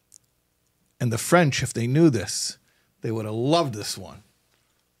 And the French, if they knew this, they would have loved this one.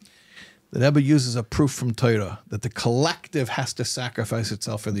 The Rebbe uses a proof from Torah that the collective has to sacrifice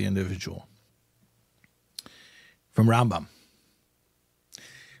itself for the individual. From Rambam,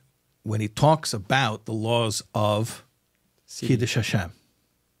 when he talks about the laws of Kiddush Hashem,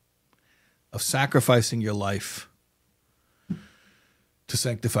 of sacrificing your life to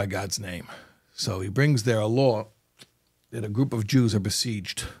sanctify God's name. So he brings there a law that a group of Jews are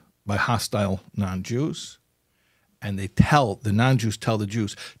besieged by hostile non-Jews, and the non-Jews tell the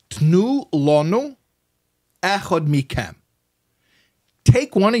Jews, Tnu lonu echad mikem.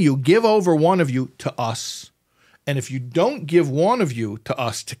 Take one of you, give over one of you to us. And if you don't give one of you to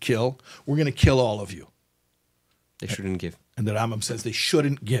us to kill, we're going to kill all of you. They shouldn't give. And the Rambam says they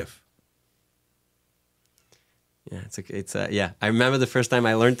shouldn't give. Yeah, it's yeah. I remember the first time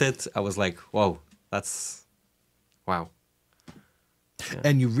I learned it, I was like, whoa, that's, wow. Yeah.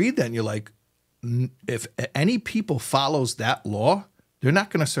 And you read that and you're like, if any people follows that law, they're not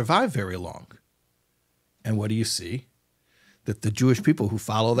going to survive very long. And what do you see? That the Jewish people who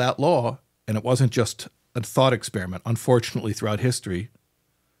follow that law, and it wasn't just a thought experiment. Unfortunately, throughout history,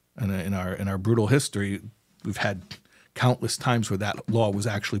 and in our brutal history, we've had countless times where that law was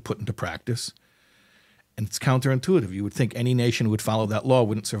actually put into practice. And it's counterintuitive. You would think any nation who would follow that law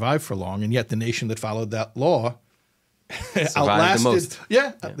wouldn't survive for long, and yet the nation that followed that law outlasted. The most.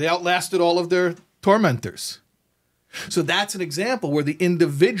 Yeah, they outlasted all of their tormentors. So that's an example where the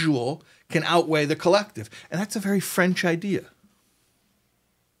individual can outweigh the collective, and that's a very French idea.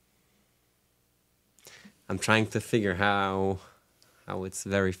 I'm trying to figure how it's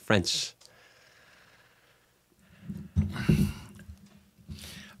very French.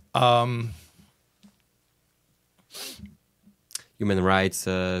 Human rights,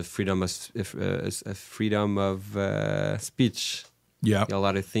 freedom of speech. Yeah. You're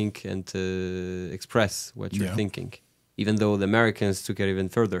allowed to think and to express what you're Yeah. thinking, even though the Americans took it even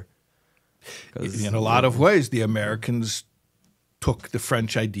further. In a lot of ways, the Americans took the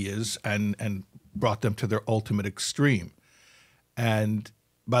French ideas and brought them to their ultimate extreme. And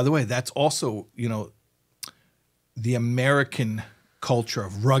by the way, that's also, the American culture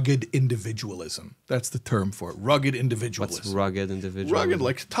of rugged individualism. That's the term for it. Rugged individualism. What's rugged individualism? Rugged,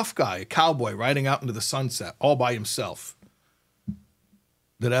 like a tough guy, a cowboy riding out into the sunset all by himself.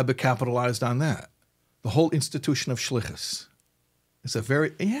 The Rebbe capitalized on that. The whole institution of shlichus. It's a very,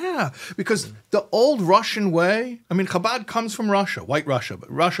 because the old Russian way, I mean, Chabad comes from Russia, white Russia,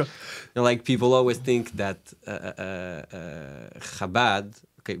 but Russia. Like people always think that Chabad,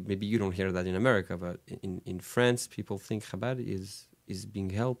 okay, maybe you don't hear that in America, but in France, people think Chabad is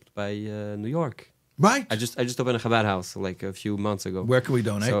being helped by New York. Right. I just opened a Chabad house like a few months ago. Where can we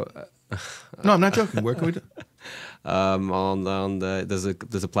donate? So, no, I'm not joking. Where can we do?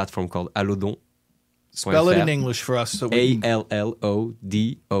 There's a platform called Allodon. Spell it in English for us. So we can...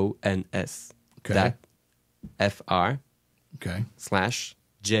 ALLODONS. Okay. FR. Okay.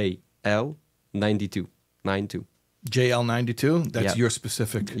 /JL92. 92. JL92. That's Yeah. your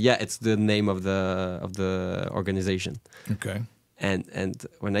specific. Yeah, it's the name of the organization. Okay. And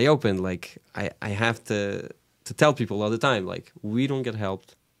when I opened, like I have to tell people all the time, like we don't get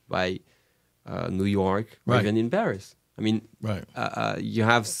helped by New York or Right. even in Paris. I mean, Right. You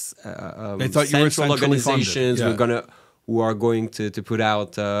have They thought you were central centrally organizations funded. who are going to put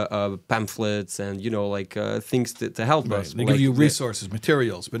out pamphlets and things to help Right. us. They Like give you resources,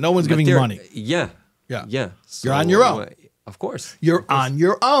 materials, but no one's giving you money. Yeah, Yeah. yeah. You're on your own. Of course. You're on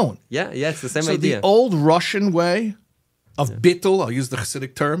your own. Yeah, it's the same So idea. the old Russian way of bittul, I'll use the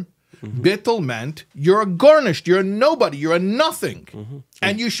Hasidic term, bittul meant you're garnished, you're a nobody, you're a nothing,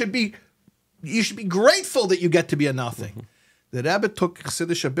 and you should be grateful that you get to be a nothing. The Rebbe took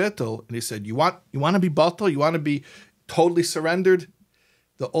Chassidish bittul and he said, you want to be batal, you want to be totally surrendered.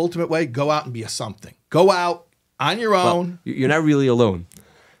 The ultimate way, go out and be a something. Go out on your own. You're not really alone.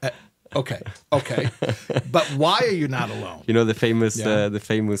 Okay. But why are you not alone? You know the famous Yeah.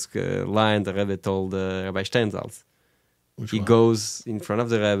 line the Rebbe told Rabbi Shais Taub. Which He one? goes in front of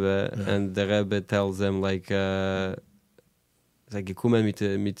the Rebbe and the Rebbe tells him like gekommen mit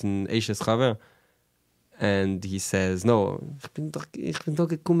ein Eishes Chaver, and he says no, ich bin doch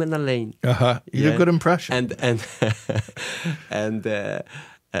gekommen allein. You did a good impression. And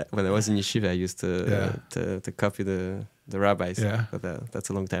when I was in yeshiva, I used to copy the rabbis. Yeah. But that's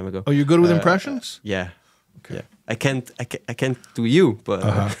a long time ago. Oh, you're good with impressions? Yeah. Okay. Yeah. I can't do you, but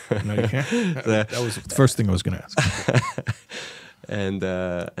No, you can't. That was the first thing I was going to ask. and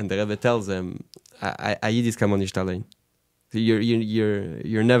the Rebbe tells them, "Ayidis kann man nicht allein.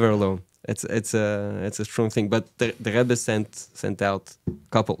 You're never alone. It's a strong thing." But the Rebbe sent out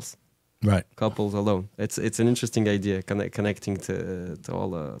couples. Right. Couples alone. It's an interesting idea, connecting to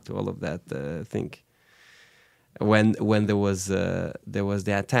all of that thing. When there was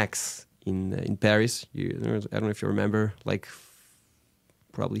the attacks in Paris, I don't know if you remember, like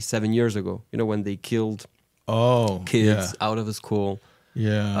probably 7 years ago. You know, when they killed kids out of a school.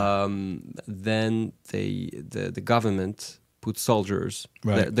 Yeah. Then the government put soldiers.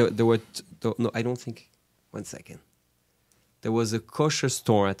 Right. There were no, I don't think. 1 second. There was a kosher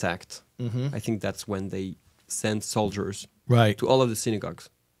store attacked. I think that's when they sent soldiers Right. to all of the synagogues.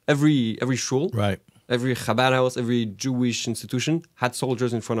 Every shul, Right. every Chabad house, every Jewish institution had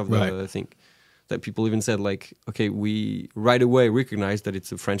soldiers in front of the Right. thing. That people even said, like, okay, we right away recognize that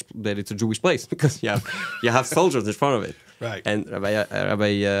it's a Jewish place because you have soldiers in front of it. Right. And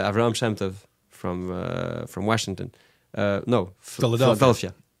Rabbi Avraham Shem Tov from Washington,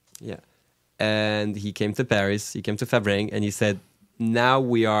 Philadelphia. Yeah. And he came to Paris, he came to Fabreng, and he said, now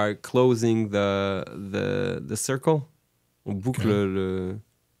we are closing the circle. On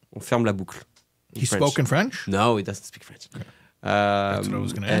ferme la boucle. He spoke in French? No, he doesn't speak French. Okay. That's what I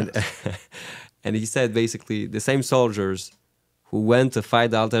was going to ask. And he said, basically, the same soldiers who went to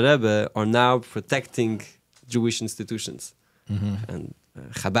fight the Alter Rebbe are now protecting Jewish institutions. And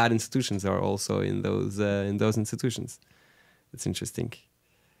Chabad institutions are also in those institutions. It's interesting.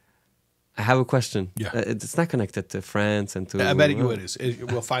 I have a question. Yeah. It's not connected to France and to... I bet you it is.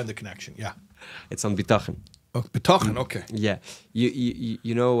 We'll find the connection. Yeah. It's on bitachon. Oh, bitachon, okay. Yeah.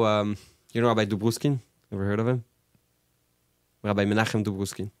 You know Rabbi Dubruskin? Ever heard of him? Rabbi Menachem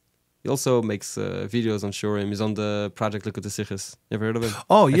Dubruskin. He also makes videos on Shurim. He's on the project Likutei Sichos. You ever heard of him?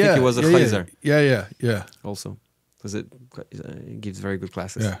 Oh, I yeah. think he was a Chayzer. Yeah. Also. does it? He gives very good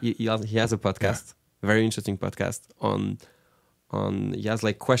classes. Yeah. He has a podcast, very interesting podcast on. He has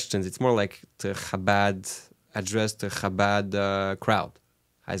like questions. It's more like to Chabad, addressed to Chabad crowd.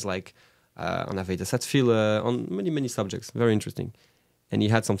 Has like on Aveda Satfila, on many subjects. Very interesting. And he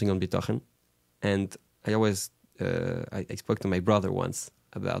had something on bitachon, and I always I spoke to my brother once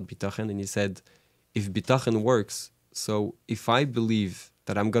about bitachon, and he said, if bitachon works, so if I believe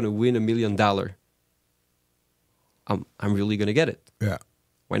that I'm going to win $1 million, I'm really going to get it. Yeah.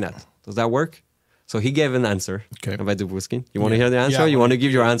 Why not? Does that work? So he gave an answer. Okay. Rabbi Dubuskin. You want to hear the answer? Or you want to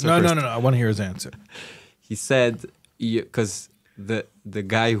give your answer No, first? no. I want to hear his answer. He said, because the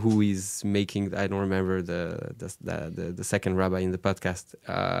guy who is making, I don't remember the second rabbi in the podcast,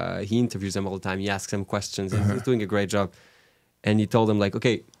 he interviews them all the time. He asks them questions. He's doing a great job. And he told them like,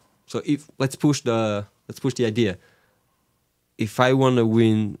 okay, so if let's push the idea. If I want to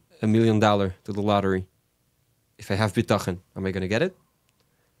win $1 million to the lottery, if I have bitachon, am I going to get it?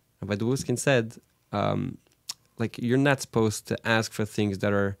 Rabbi Dubuskin said, like you're not supposed to ask for things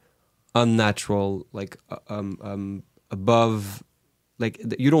that are unnatural, like above, like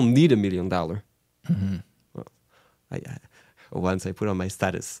you don't need $1 million. Well, once I put on my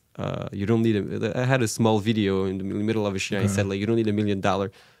status, you don't need I had a small video in the middle of a share. I said like you don't need $1 million.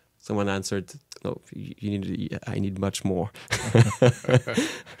 Someone answered, no, you need. I need much more.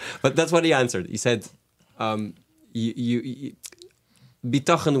 But that's what he answered. He said,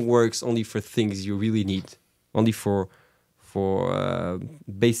 bitachon works only for things you really need, only for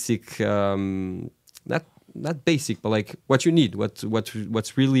basic, not basic, but like what you need, what's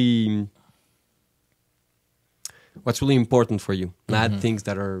really important for you, not things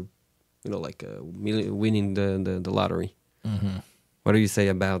that are, like winning the lottery. What do you say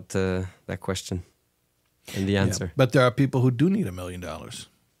about that question and the answer? Yeah, but there are people who do need $1 million,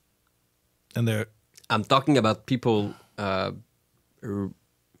 and I'm talking about people,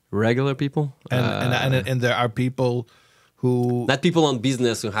 regular people, and there are people who, not people on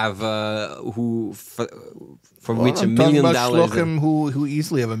business who have for which $1 I'm million talking about shluchim who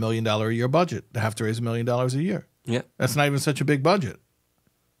easily have $1 million a year budget. They have to raise $1 million a year. Yeah, that's not even such a big budget.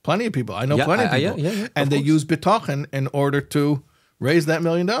 Plenty of people. I know plenty of people, and they use bitachon in order to raise that $1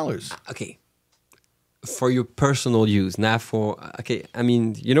 million. Okay. For your personal use, not for I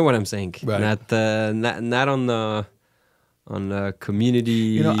mean, you know what I'm saying, right? Not on the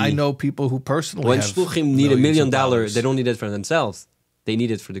community. I know people who personally when have shluchim need $1 million, they don't need it for themselves. They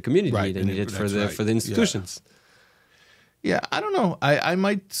need it for the community. Right. They need it for the institutions. Yeah, I don't know. I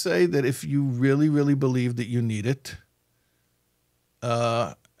might say that if you really, really believe that you need it,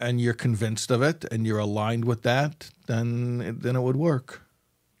 and you're convinced of it, and you're aligned with that, then it would work.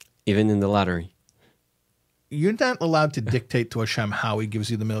 Even in the lottery. You're not allowed to dictate to Hashem how he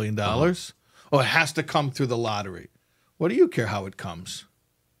gives you the $1 million. Oh, it has to come through the lottery. What do you care how it comes?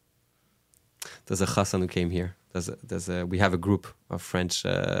 There's a chassan who came here. We have a group of French,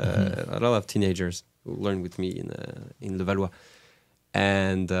 a lot of teenagers who learn with me in Levallois.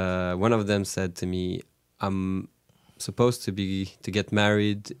 And one of them said to me, I'm supposed to get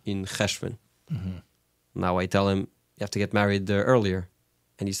married in Cheshvan. Now I tell him, you have to get married earlier.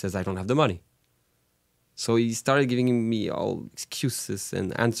 And he says, I don't have the money. So he started giving me all excuses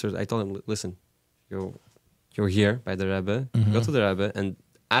and answers. I told him, listen, you're here by the Rebbe. Go to the Rebbe and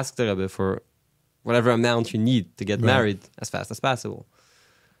ask the Rebbe for whatever amount you need to get married as fast as possible.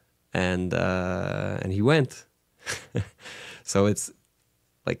 And he went. So it's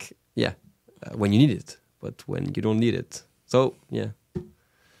like, when you need it, but when you don't need it. So, yeah.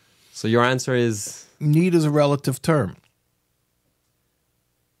 So your answer is? Need is a relative term.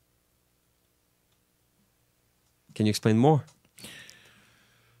 Can you explain more?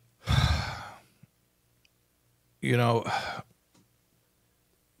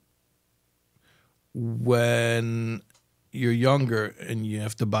 When you're younger and you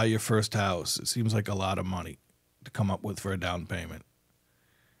have to buy your first house, it seems like a lot of money to come up with for a down payment.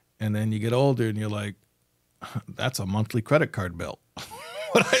 And then you get older and you're like, that's a monthly credit card bill.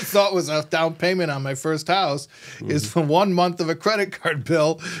 What I thought was a down payment on my first house is for 1 month of a credit card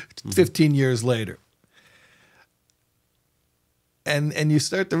bill 15 years later. And you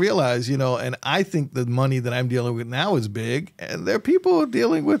start to realize, and I think the money that I'm dealing with now is big, and there are people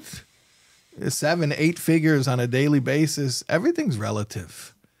dealing with 7, 8 figures on a daily basis. Everything's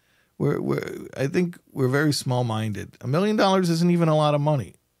relative. I think we're very small-minded. $1 million isn't even a lot of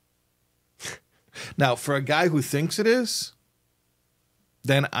money. Now, for a guy who thinks it is,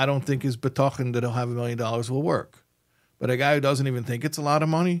 then I don't think his bitachon that he'll have $1 million will work. But a guy who doesn't even think it's a lot of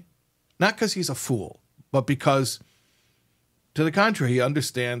money, not because he's a fool, but because, to the contrary, he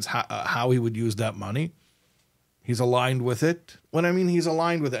understands how he would use that money. He's aligned with it. When I mean he's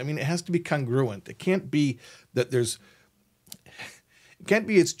aligned with it, I mean it has to be congruent. It can't be that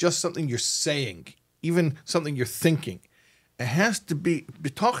it's just something you're saying, even something you're thinking. It has to be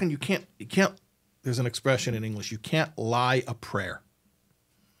bitachon. You can't, there's an expression in English, you can't lie a prayer.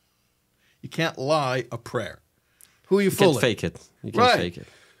 You can't lie a prayer. Who are you fooling? You can't fake it. You can't fake it.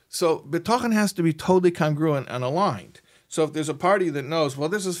 So bitachon has to be totally congruent and aligned. So if there's a party that knows, well,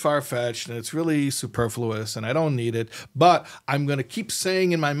 this is far-fetched and it's really superfluous and I don't need it, but I'm going to keep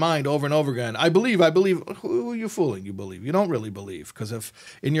saying in my mind over and over again, I believe. Who are you fooling? You believe. You don't really believe. Because if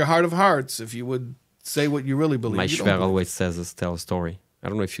in your heart of hearts, if you would say what you really believe. My shver always tell a story. I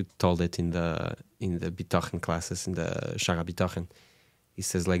don't know if you told it in the bitachon classes, in the Shara bitachon. He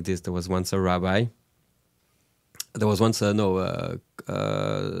says like this: there was once a rabbi. There was once someone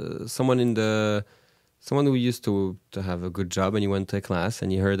who used to have a good job, and he went to a class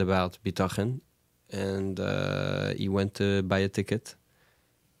and he heard about bitachon, and he went to buy a ticket,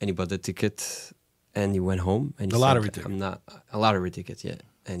 and he bought the ticket, and he went home and he said, lottery ticket. A lottery ticket, yeah.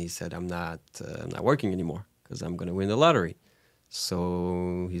 And he said, I'm not working anymore because I'm going to win the lottery.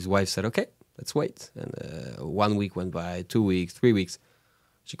 So his wife said, okay, let's wait. And 1 week went by, 2 weeks, 3 weeks.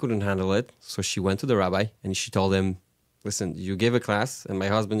 She couldn't handle it. So she went to the rabbi and she told him, listen, you gave a class and my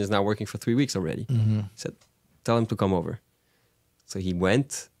husband is now working for 3 weeks already. Mm-hmm. He said, tell him to come over. So he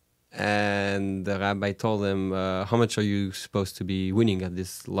went and the rabbi told him, how much are you supposed to be winning at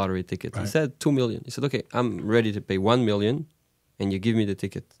this lottery ticket? Right. He said, 2 million. He said, okay, I'm ready to pay 1 million and you give me the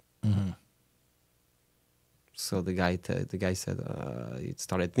ticket. Mm-hmm. So the guy said, he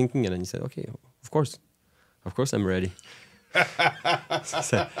started thinking and then he said, okay, of course I'm ready. He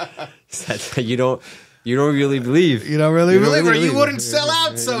said, you don't really believe. You don't really believe, or you wouldn't sell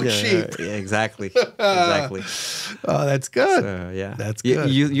out so cheap. Yeah, exactly. Exactly. Oh, that's good. Yeah. That's good.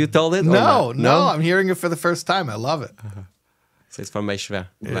 You told it? No, I'm hearing it for the first time. I love it. So it's from my shver,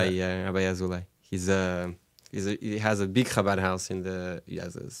 by Rabbi Azulai. He has a big Chabad house he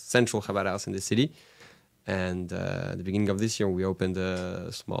has a central Chabad house in the city. And at the beginning of this year, we opened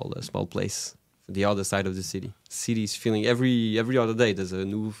a small place for the other side of the city. City is feeling every other day there's a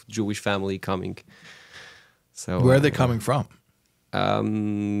new Jewish family coming. So where are they coming from?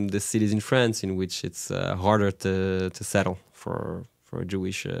 The cities in France in which it's harder to settle for a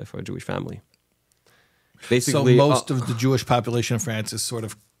Jewish family. Basically, so most of the Jewish population in France is sort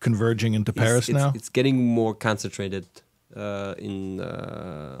of converging into Paris now? It's getting more concentrated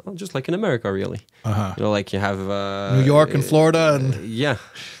just like in America, really. Uh-huh. You know, like you have New York and Florida, and yeah,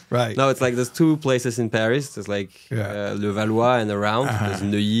 right. No, it's like there's two places in Paris. There's like Le Valois and around. Uh-huh. There's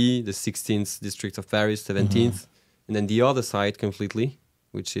Neuilly, the 16th district of Paris, 17th, and then the other side completely,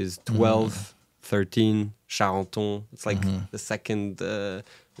 which is 12, 13, Charenton. It's like the second.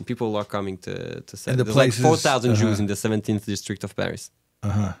 And people are coming to settle. There's like 4,000 Jews in the 17th district of Paris.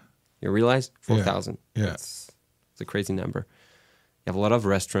 You realize 4,000? Yeah. It's a crazy number. You have a lot of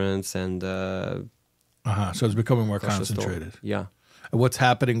restaurants and so it's becoming more concentrated. Yeah. And what's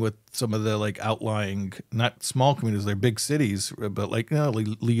happening with some of the like outlying, not small communities, they're big cities, but like like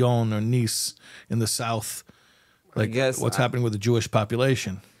Lyon or Nice in the south. Like, I guess what's happening with the Jewish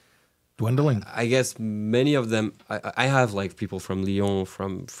population? Dwindling. I guess many of them. I have like people from Lyon,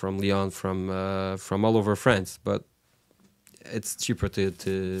 from Lyon, from all over France, but it's cheaper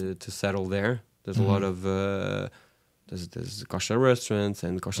to settle there. There's a lot of there's kosher restaurants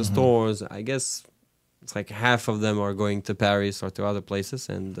and kosher stores. I guess it's like half of them are going to Paris or to other places,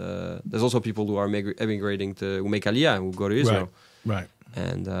 and there's also people who are emigrating who make Aliyah, who go to Israel. Right.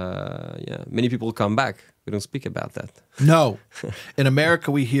 And many people come back. We don't speak about that. No. In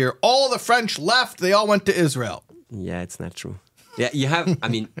America, we hear all the French left. They all went to Israel. Yeah, it's not true. Yeah, you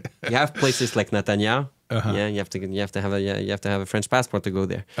have places like Netanya. Yeah, you have to have a French passport to go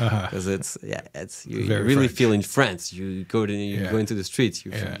there because you really French. feel in France. You go into the streets.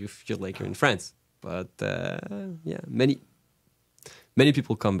 You feel like you're in France. But many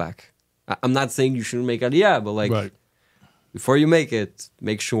people come back. I'm not saying you shouldn't make Aliyah, but like before you make it,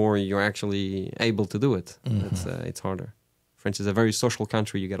 make sure you're actually able to do it. It's harder. France is a very social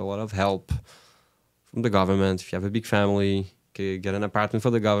country. You get a lot of help from the government. If you have a big family, get an apartment for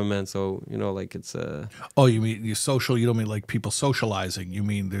the government. So, like it's... Oh, you mean you're social? You don't mean like people socializing. You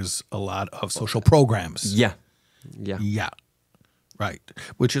mean there's a lot of social programs. Yeah. Right.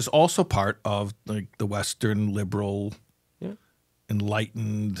 Which is also part of like the Western liberal,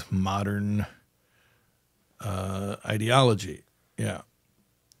 enlightened, modern ideology. Yeah.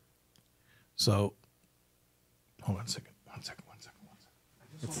 So, hold on a second. One second.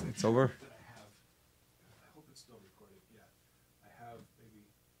 It's over? I hope it's still recording. Yeah. I have maybe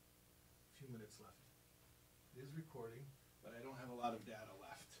a few minutes left. It is recording, but I don't have a lot of data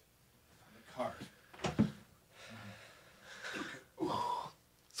left on the card.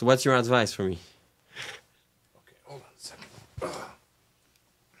 So what's your advice for me? Okay, hold on a second.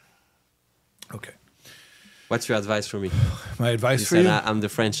 Okay. What's your advice for me? My advice You for said you? I'm the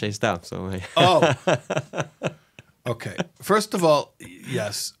French Shais Taub, so Oh. Okay. First of all,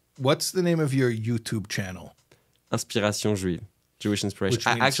 yes. What's the name of your YouTube channel? Inspiration Juive, Jewish inspiration. Which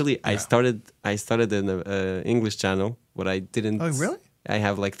means- Actually, yeah. I started an English channel, but I didn't. Oh, really? I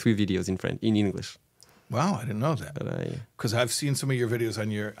have like 3 videos in English. Wow, I didn't know that. But Because I've seen some of your videos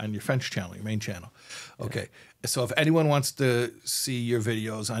on your French channel, your main channel. Okay. So if anyone wants to see your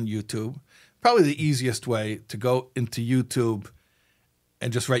videos on YouTube, probably the easiest way to go into YouTube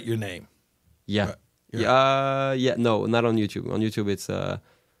and just write your name. yeah. Yeah. Yeah, no, not on YouTube. On YouTube, it's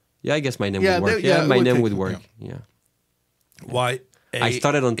I guess my name Yeah, would work. there- yeah, it my would name take- would work. Yeah. I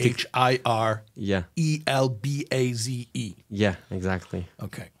started on Tik- HIRELBAZE. Yeah. Yeah, exactly.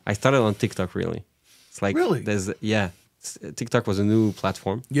 Okay. I started on TikTok, really. It's like Really? TikTok was a new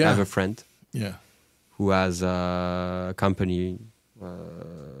platform. Yeah. I have a friend Yeah. who has a company,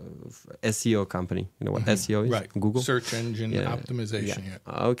 SEO company. You know what SEO is? Right. Google. Search engine Yeah. optimization.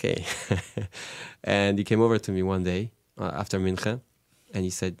 Yeah. Okay. And he came over to me one day after Mincha, and he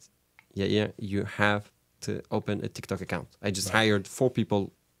said, "Yeah, you have to open a TikTok account." I just hired 4 people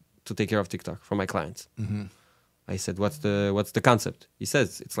to take care of TikTok for my clients. Mm-hmm. I said, "What's the concept?" He says,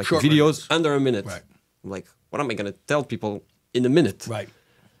 "It's like Short videos videos. under a minute." Right. I'm like, "What am I gonna tell people in a minute?" Right.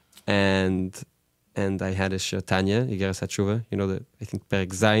 And I had a shir Tanya, Igeres HaTshuva, I think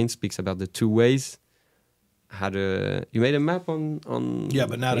Perek Zayin speaks about the 2 ways. You made a map on Yeah,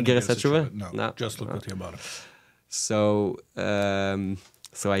 but not in Igeres the HaTshuva? No, just look at the bottom. So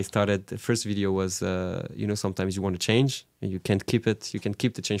I started. The first video was, sometimes you want to change and you can't keep it. You can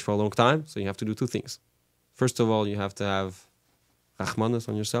keep the change for a long time, so you have to do 2 things. First of all, you have to have rachmanis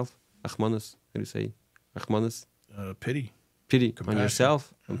on yourself. Rachmanis, how do you say? Rachmanis? Pity. Pity Compassion. on yourself,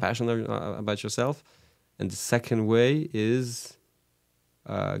 compassion about yourself. And the second way is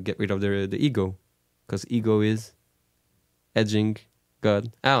get rid of the ego, because ego is edging God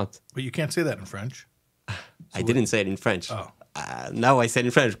out. But you can't say that in French. I didn't say it in French. Oh. Now I said it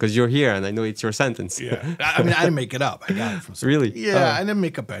in French because you're here and I know it's your sentence. Yeah. I mean, I didn't make it up. I got it from somewhere. Really? Yeah, Oh. I didn't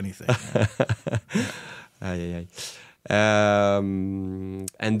make up anything.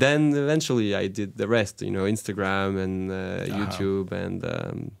 And then eventually I did the rest, Instagram and YouTube and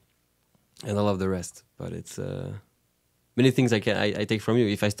all of the rest. But it's many things I take from you.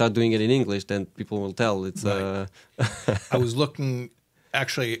 If I start doing it in English, then people will tell it's. Right. I was looking.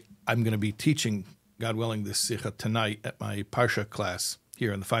 Actually, I'm going to be teaching, God willing, this sikha tonight at my Parsha class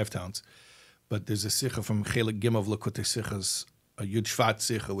here in the 5 Towns. But there's a sikha from Chelik Gimel of Lakutei Sichas, a Yud Shvat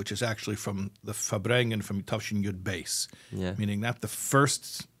sikha, which is actually from the Fabrengen from Tavshin Yud Beis, Yeah. meaning not the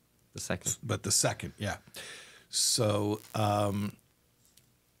first, The second. but the second. Yeah. So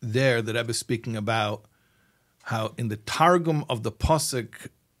there, the Rebbe is speaking about how in the Targum of the Pasuk,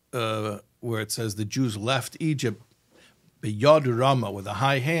 where it says the Jews left Egypt, B'yad Rama, with a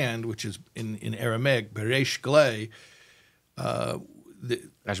high hand, which is in Aramaic, Bereish Glei.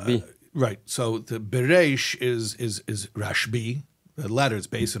 Rashbi. Right. So the Bereish is Rashbi. The letters,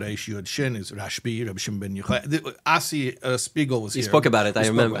 Beis Reish Yud Shin, is Rashbi, Rabbi Shimon ben Yochai. Asi Spiegel was He here. spoke about it. I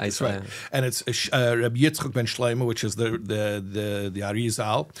spoke remember. about I this, saw right. And it's Rabbi Yitzchak ben Shlomo, which is the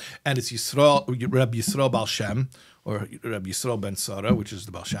Arizal, and it's Rabbi Yisrael Baal Shem, or Rabbi Yisrael ben Sara, which is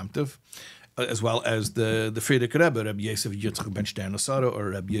the Baal Shem Tov, as well as the Frierdiker Rebbe, Rabbi Yosef Yitzchak ben Stern Sara,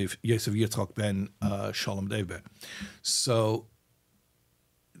 or Rabbi Yosef Yitzchak ben Shalom Deve. So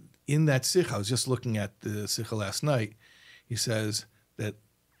in that sikha, I was just looking at the sikha last night. He says that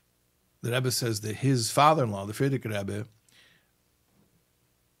the Rebbe says that his father-in-law, the Frierdiker Rebbe,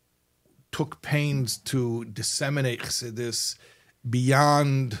 took pains to disseminate Chassidus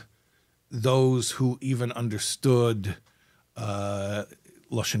beyond those who even understood Lashon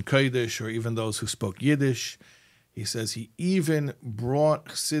Kodesh, or even those who spoke Yiddish. He says he even brought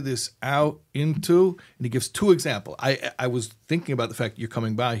Chassidus out into, and he gives 2 examples. I was thinking about the fact you're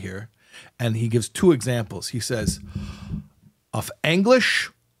coming by here, and he gives 2 examples. He says, of English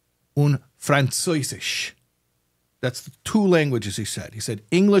und Französisch. That's the 2 languages he said. He said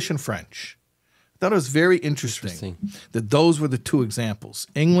English and French. I thought it was very interesting that those were the 2 examples,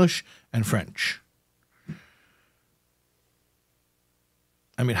 English and French.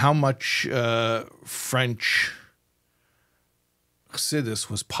 I mean, how much French Chassidus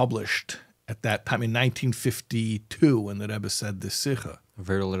was published at that time in 1952 when the Rebbe said this sikha?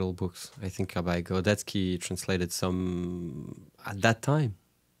 Very little books. I think Rabbi Godetsky translated some at that time.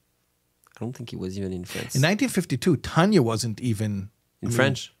 don't think it was even in France. In 1952, Tanya wasn't even In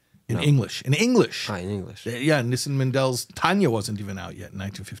French? In No. English. In English. Ah, in English. Yeah, Nissan Mendel's Tanya wasn't even out yet in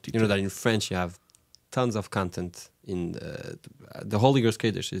 1952. You know that in French you have tons of content in the whole Igros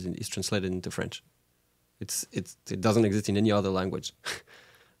Kodesh is translated into French. It doesn't exist in any other language.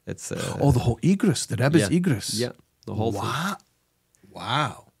 It's the whole Igros, the Rebbe's Igros. Yeah, the whole thing.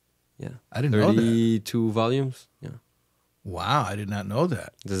 Wow. Yeah, I didn't know that. 32 volumes. Yeah, wow, I did not know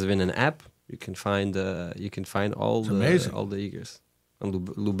that. there's even an app you can find all amazing. all the Igros on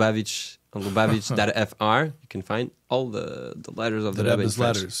Lubavitch.fr. You can find all the letters of the Rebbe in Rebbe's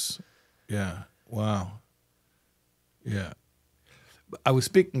French. letters. Yeah. Wow. Yeah. I was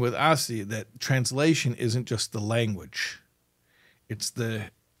speaking with Asi that translation isn't just the language. It's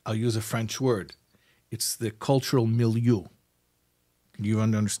I'll use a French word. It's the cultural milieu. Can you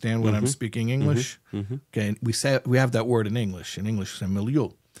understand when I'm speaking English? Okay, we have that word in English. In English, we say milieu.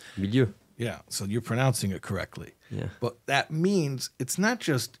 Milieu. Yeah, so you're pronouncing it correctly. Yeah. But that means it's not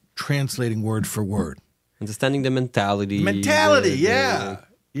just translating word for word. Understanding the mentality.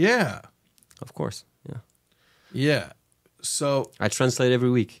 Yeah. Of course. Yeah. Yeah. So I translate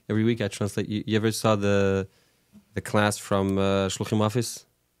every week. Every week I translate. You ever saw the class from Shluchim Office,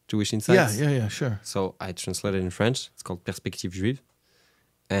 Jewish Insights? Yeah, sure. So I translated in French. It's called Perspective Juive.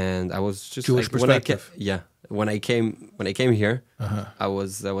 And I was just Jewish perspective. When I came here, I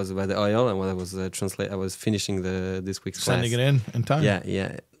was by the oil, and when I was I was finishing this week's class. Sending it in time?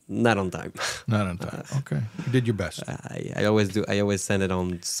 Yeah. Not on time. Not on time. Okay. You did your best. I always do. I always send it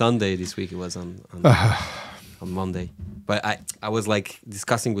on Sunday. This week it was on Monday. But I was like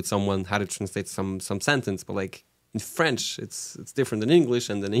discussing with someone how to translate some sentence, but like in French it's different than English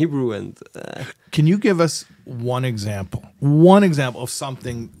and then Hebrew and Can you give us one example of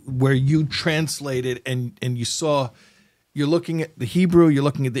something where you translated and you're looking at the Hebrew, you're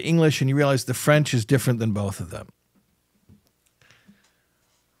looking at the English, and you realize the French is different than both of them?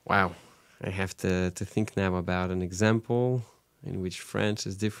 Wow. I have to think now about an example in which French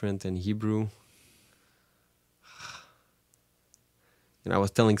is different than Hebrew. I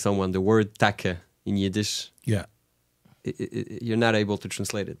was telling someone the word take in Yiddish. Yeah. You're not able to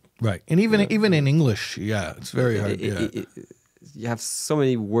translate it. Right. And even in English, it's very hard. You have so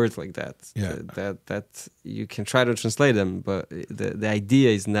many words like that. Yeah. That you can try to translate them, but the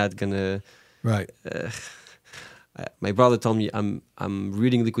idea is not gonna. Right. My brother told me I'm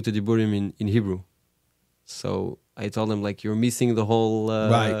reading Likutei Diburim in Hebrew, so I told him like you're missing the whole.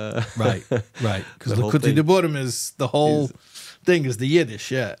 Right. Because the whole Likutei thing. Diburim is the whole thing is the Yiddish.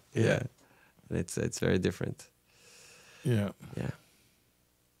 Yeah. It's very different. Yeah.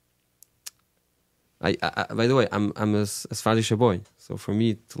 I by the way, I'm a Sephardi boy, so for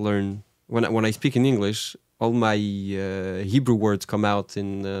me to learn when I speak in English, all my Hebrew words come out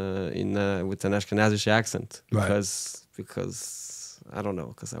in with an Ashkenazi accent because I don't know,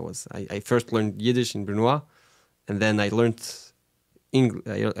 because I first learned Yiddish in Brunois, and then I learned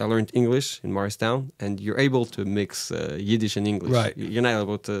English in Morristown, and you're able to mix Yiddish and English. Right. You're not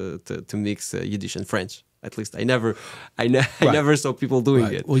able to mix Yiddish and French. At least I never saw people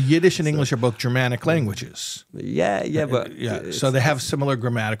doing it. Well, Yiddish and English are both Germanic languages. But so they have similar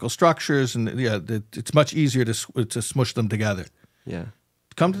grammatical structures, and it's much easier to smush them together. Yeah.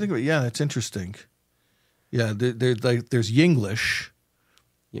 Come to think of it, that's interesting. Yeah, there's Yinglish,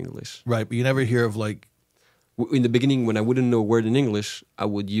 right? But you never hear of like. In the beginning, when I wouldn't know a word in English, I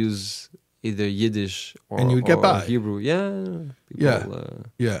would use either Yiddish or Hebrew.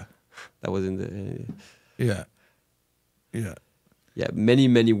 That was in the.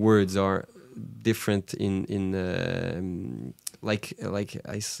 Many words are different in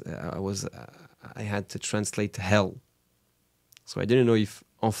I had to translate hell, so I didn't know if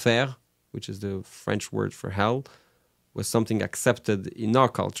enfer, which is the French word for hell, was something accepted in our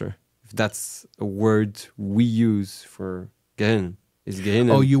culture. If that's a word we use for Gehenna. Is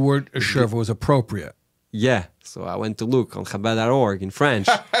Gehenna? Oh, you weren't sure if it was appropriate. Yeah, so I went to look on Chabad.org in French.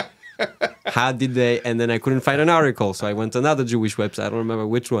 How did they? And then I couldn't find an article, so I went to another Jewish website. I don't remember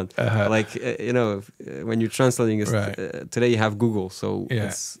which one. When you're translating today, you have Google, so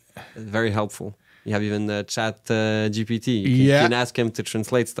it's very helpful. You have even Chat GPT. You can ask him to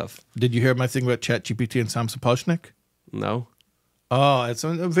translate stuff. Did you hear my thing about Chat GPT and Sam Sapochnik? No. Oh, it's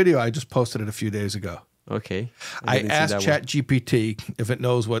a video. I just posted it a few days ago. Okay. I asked Chat GPT if it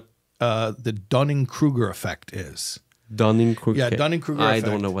knows what the Dunning-Kruger effect is. Dunning-Kruger. Yeah, Dunning-Kruger I effect.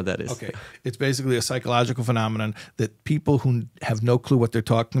 don't know what that is. Okay. It's basically a psychological phenomenon that people who have no clue what they're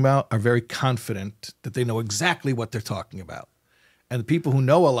talking about are very confident that they know exactly what they're talking about. And the people who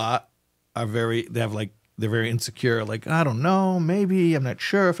know a lot are they they're very insecure. Like, I don't know, maybe, I'm not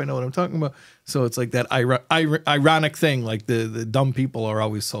sure if I know what I'm talking about. So it's like that ironic thing. Like the dumb people are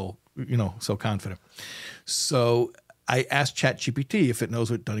always so, so confident. So I asked ChatGPT if it knows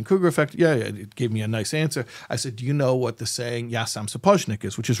what Dunning-Kruger effect. Yeah, it gave me a nice answer. I said, do you know what the saying "Ya sam sapozhnik"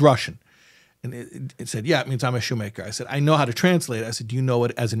 is, which is Russian? And it said, yeah, it means I'm a shoemaker. I said, I know how to translate it. I said, do you know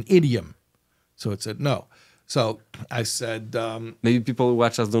it as an idiom? So it said, no. So I said... maybe people who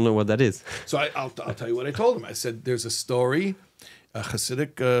watch us don't know what that is. So I'll tell you what I told him. I said, there's a story, a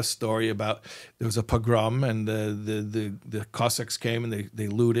Hasidic story about, there was a pogrom, and the Cossacks came and they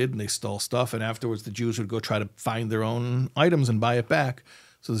looted and they stole stuff. And afterwards, the Jews would go try to find their own items and buy it back.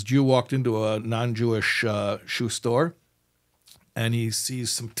 So this Jew walked into a non-Jewish shoe store, and he sees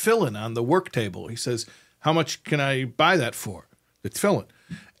some tefillin on the work table. He says, how much can I buy that for? The tefillin.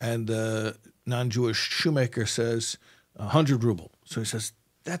 And the non-Jewish shoemaker says, 100 ruble. So he says,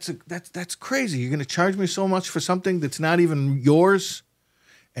 that's crazy. You're going to charge me so much for something that's not even yours?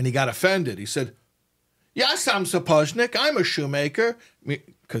 And he got offended. He said, yes, I'm sapozhnik. I'm a shoemaker.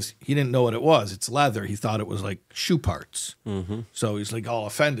 Because he didn't know what it was. It's leather. He thought it was like shoe parts. Mm-hmm. So he's like all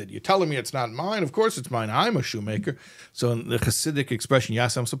offended. You're telling me it's not mine? Of course it's mine. I'm a shoemaker. So in the Hasidic expression,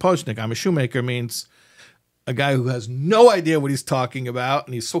 yes, I'm sapozhnik, I'm a shoemaker, means a guy who has no idea what he's talking about,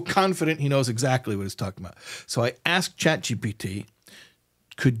 and he's so confident he knows exactly what he's talking about. So I asked ChatGPT,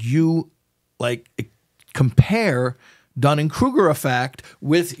 could you compare Dunning-Kruger effect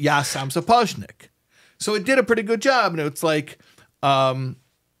with "Ya sam sapozhnik"? So it did a pretty good job, and it's like...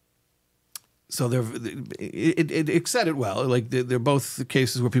 So it said it well. Like they're both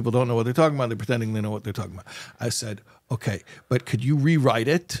cases where people don't know what they're talking about. They're pretending they know what they're talking about. I said, okay, but could you rewrite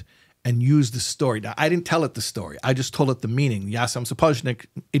it and use the story? Now, I didn't tell it the story. I just told it the meaning. "Ya sam sapozhnik"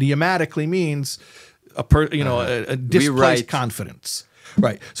 idiomatically means a displaced confidence.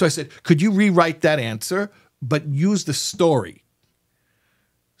 Right. So I said, could you rewrite that answer, but use the story?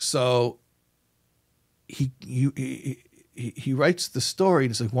 So he writes the story,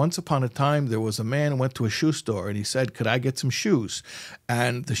 and it's like, once upon a time, there was a man who went to a shoe store, and he said, could I get some shoes?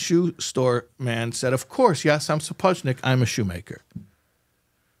 And the shoe store man said, of course, yes, I'm sapozhnik, I'm a shoemaker.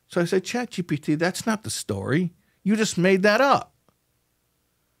 So I said, ChatGPT, that's not the story. You just made that up.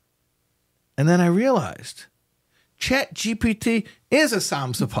 And then I realized, ChatGPT is a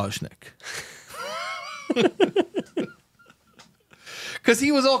sam sapozhnik. Because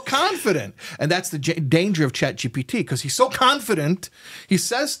he was all confident. And that's the danger of ChatGPT, because he's so confident, he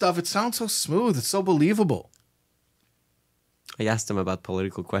says stuff, it sounds so smooth, it's so believable. I asked him about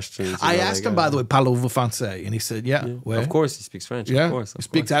political questions. I asked him, by the way, parlez-vous français? And he said, yeah. Of course, he speaks French, yeah. Of course. He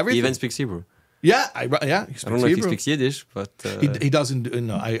speaks everything. He even speaks Hebrew. Yeah, he speaks I don't know Hebrew. if he speaks Yiddish, but... He doesn't,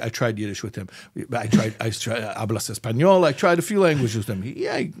 no, I tried Yiddish with him. I tried hablas español, I tried a few languages with him.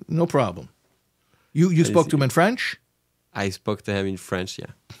 No problem. You spoke to him in French? I spoke to him in French,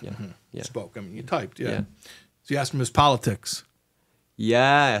 yeah. Yeah. Spoke, you typed, yeah. So you asked him his politics.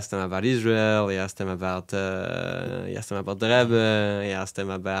 Yeah, I asked him about Israel, I asked him about the Rebbe, I asked him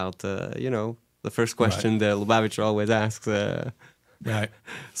about, the first question the Lubavitcher always asks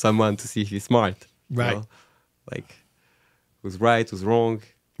someone to see if he's smart. Right. Like, who's right, who's wrong,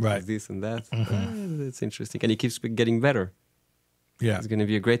 right. who's this and that. It's interesting. And he keeps getting better. Yeah. He's going to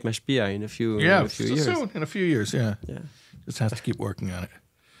be a great mashpia in a few years. Soon, in a few years, yeah. Just has to keep working on it.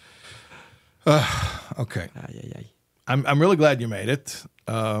 Okay. I'm really glad you made it.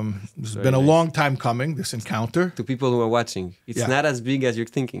 It's been a long time coming, this encounter. To people who are watching, it's not as big as you're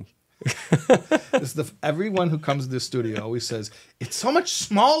thinking. Everyone who comes to this studio always says, it's so much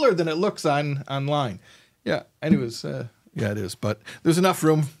smaller than it looks online. Yeah, anyways, it is. But there's enough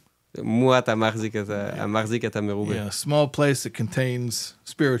room. Yeah, a small place that contains,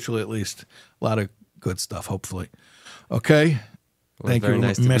 spiritually at least, a lot of good stuff, hopefully. Okay? Thank you.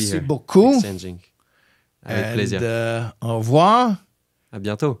 Nice Merci beaucoup. Exchanging. Avec plaisir. Au revoir. À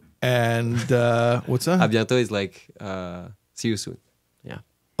bientôt. And what's that? À bientôt is like, see you soon. Yeah.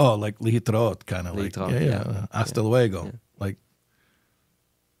 Oh, like lihitraot, kind of like. Yeah. Hasta luego. Yeah. Like,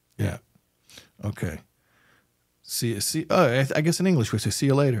 yeah. Okay. See. Oh, I guess in English we say see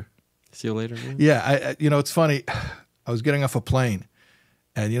you later. See you later. Yeah, it's funny. I was getting off a plane,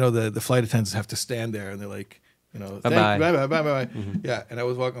 and the flight attendants have to stand there, and they're like, bye. Bye. Yeah, and I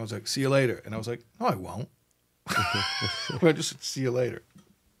was walking. I was like, see you later, and I was like, no, I won't. I just see you later.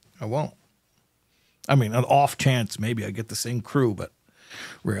 I won't. I mean, an off chance, maybe I get the same crew, but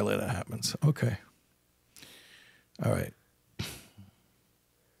rarely that happens. Okay. All right.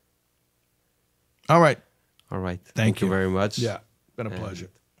 All right. Thank you very much. Yeah, been a pleasure.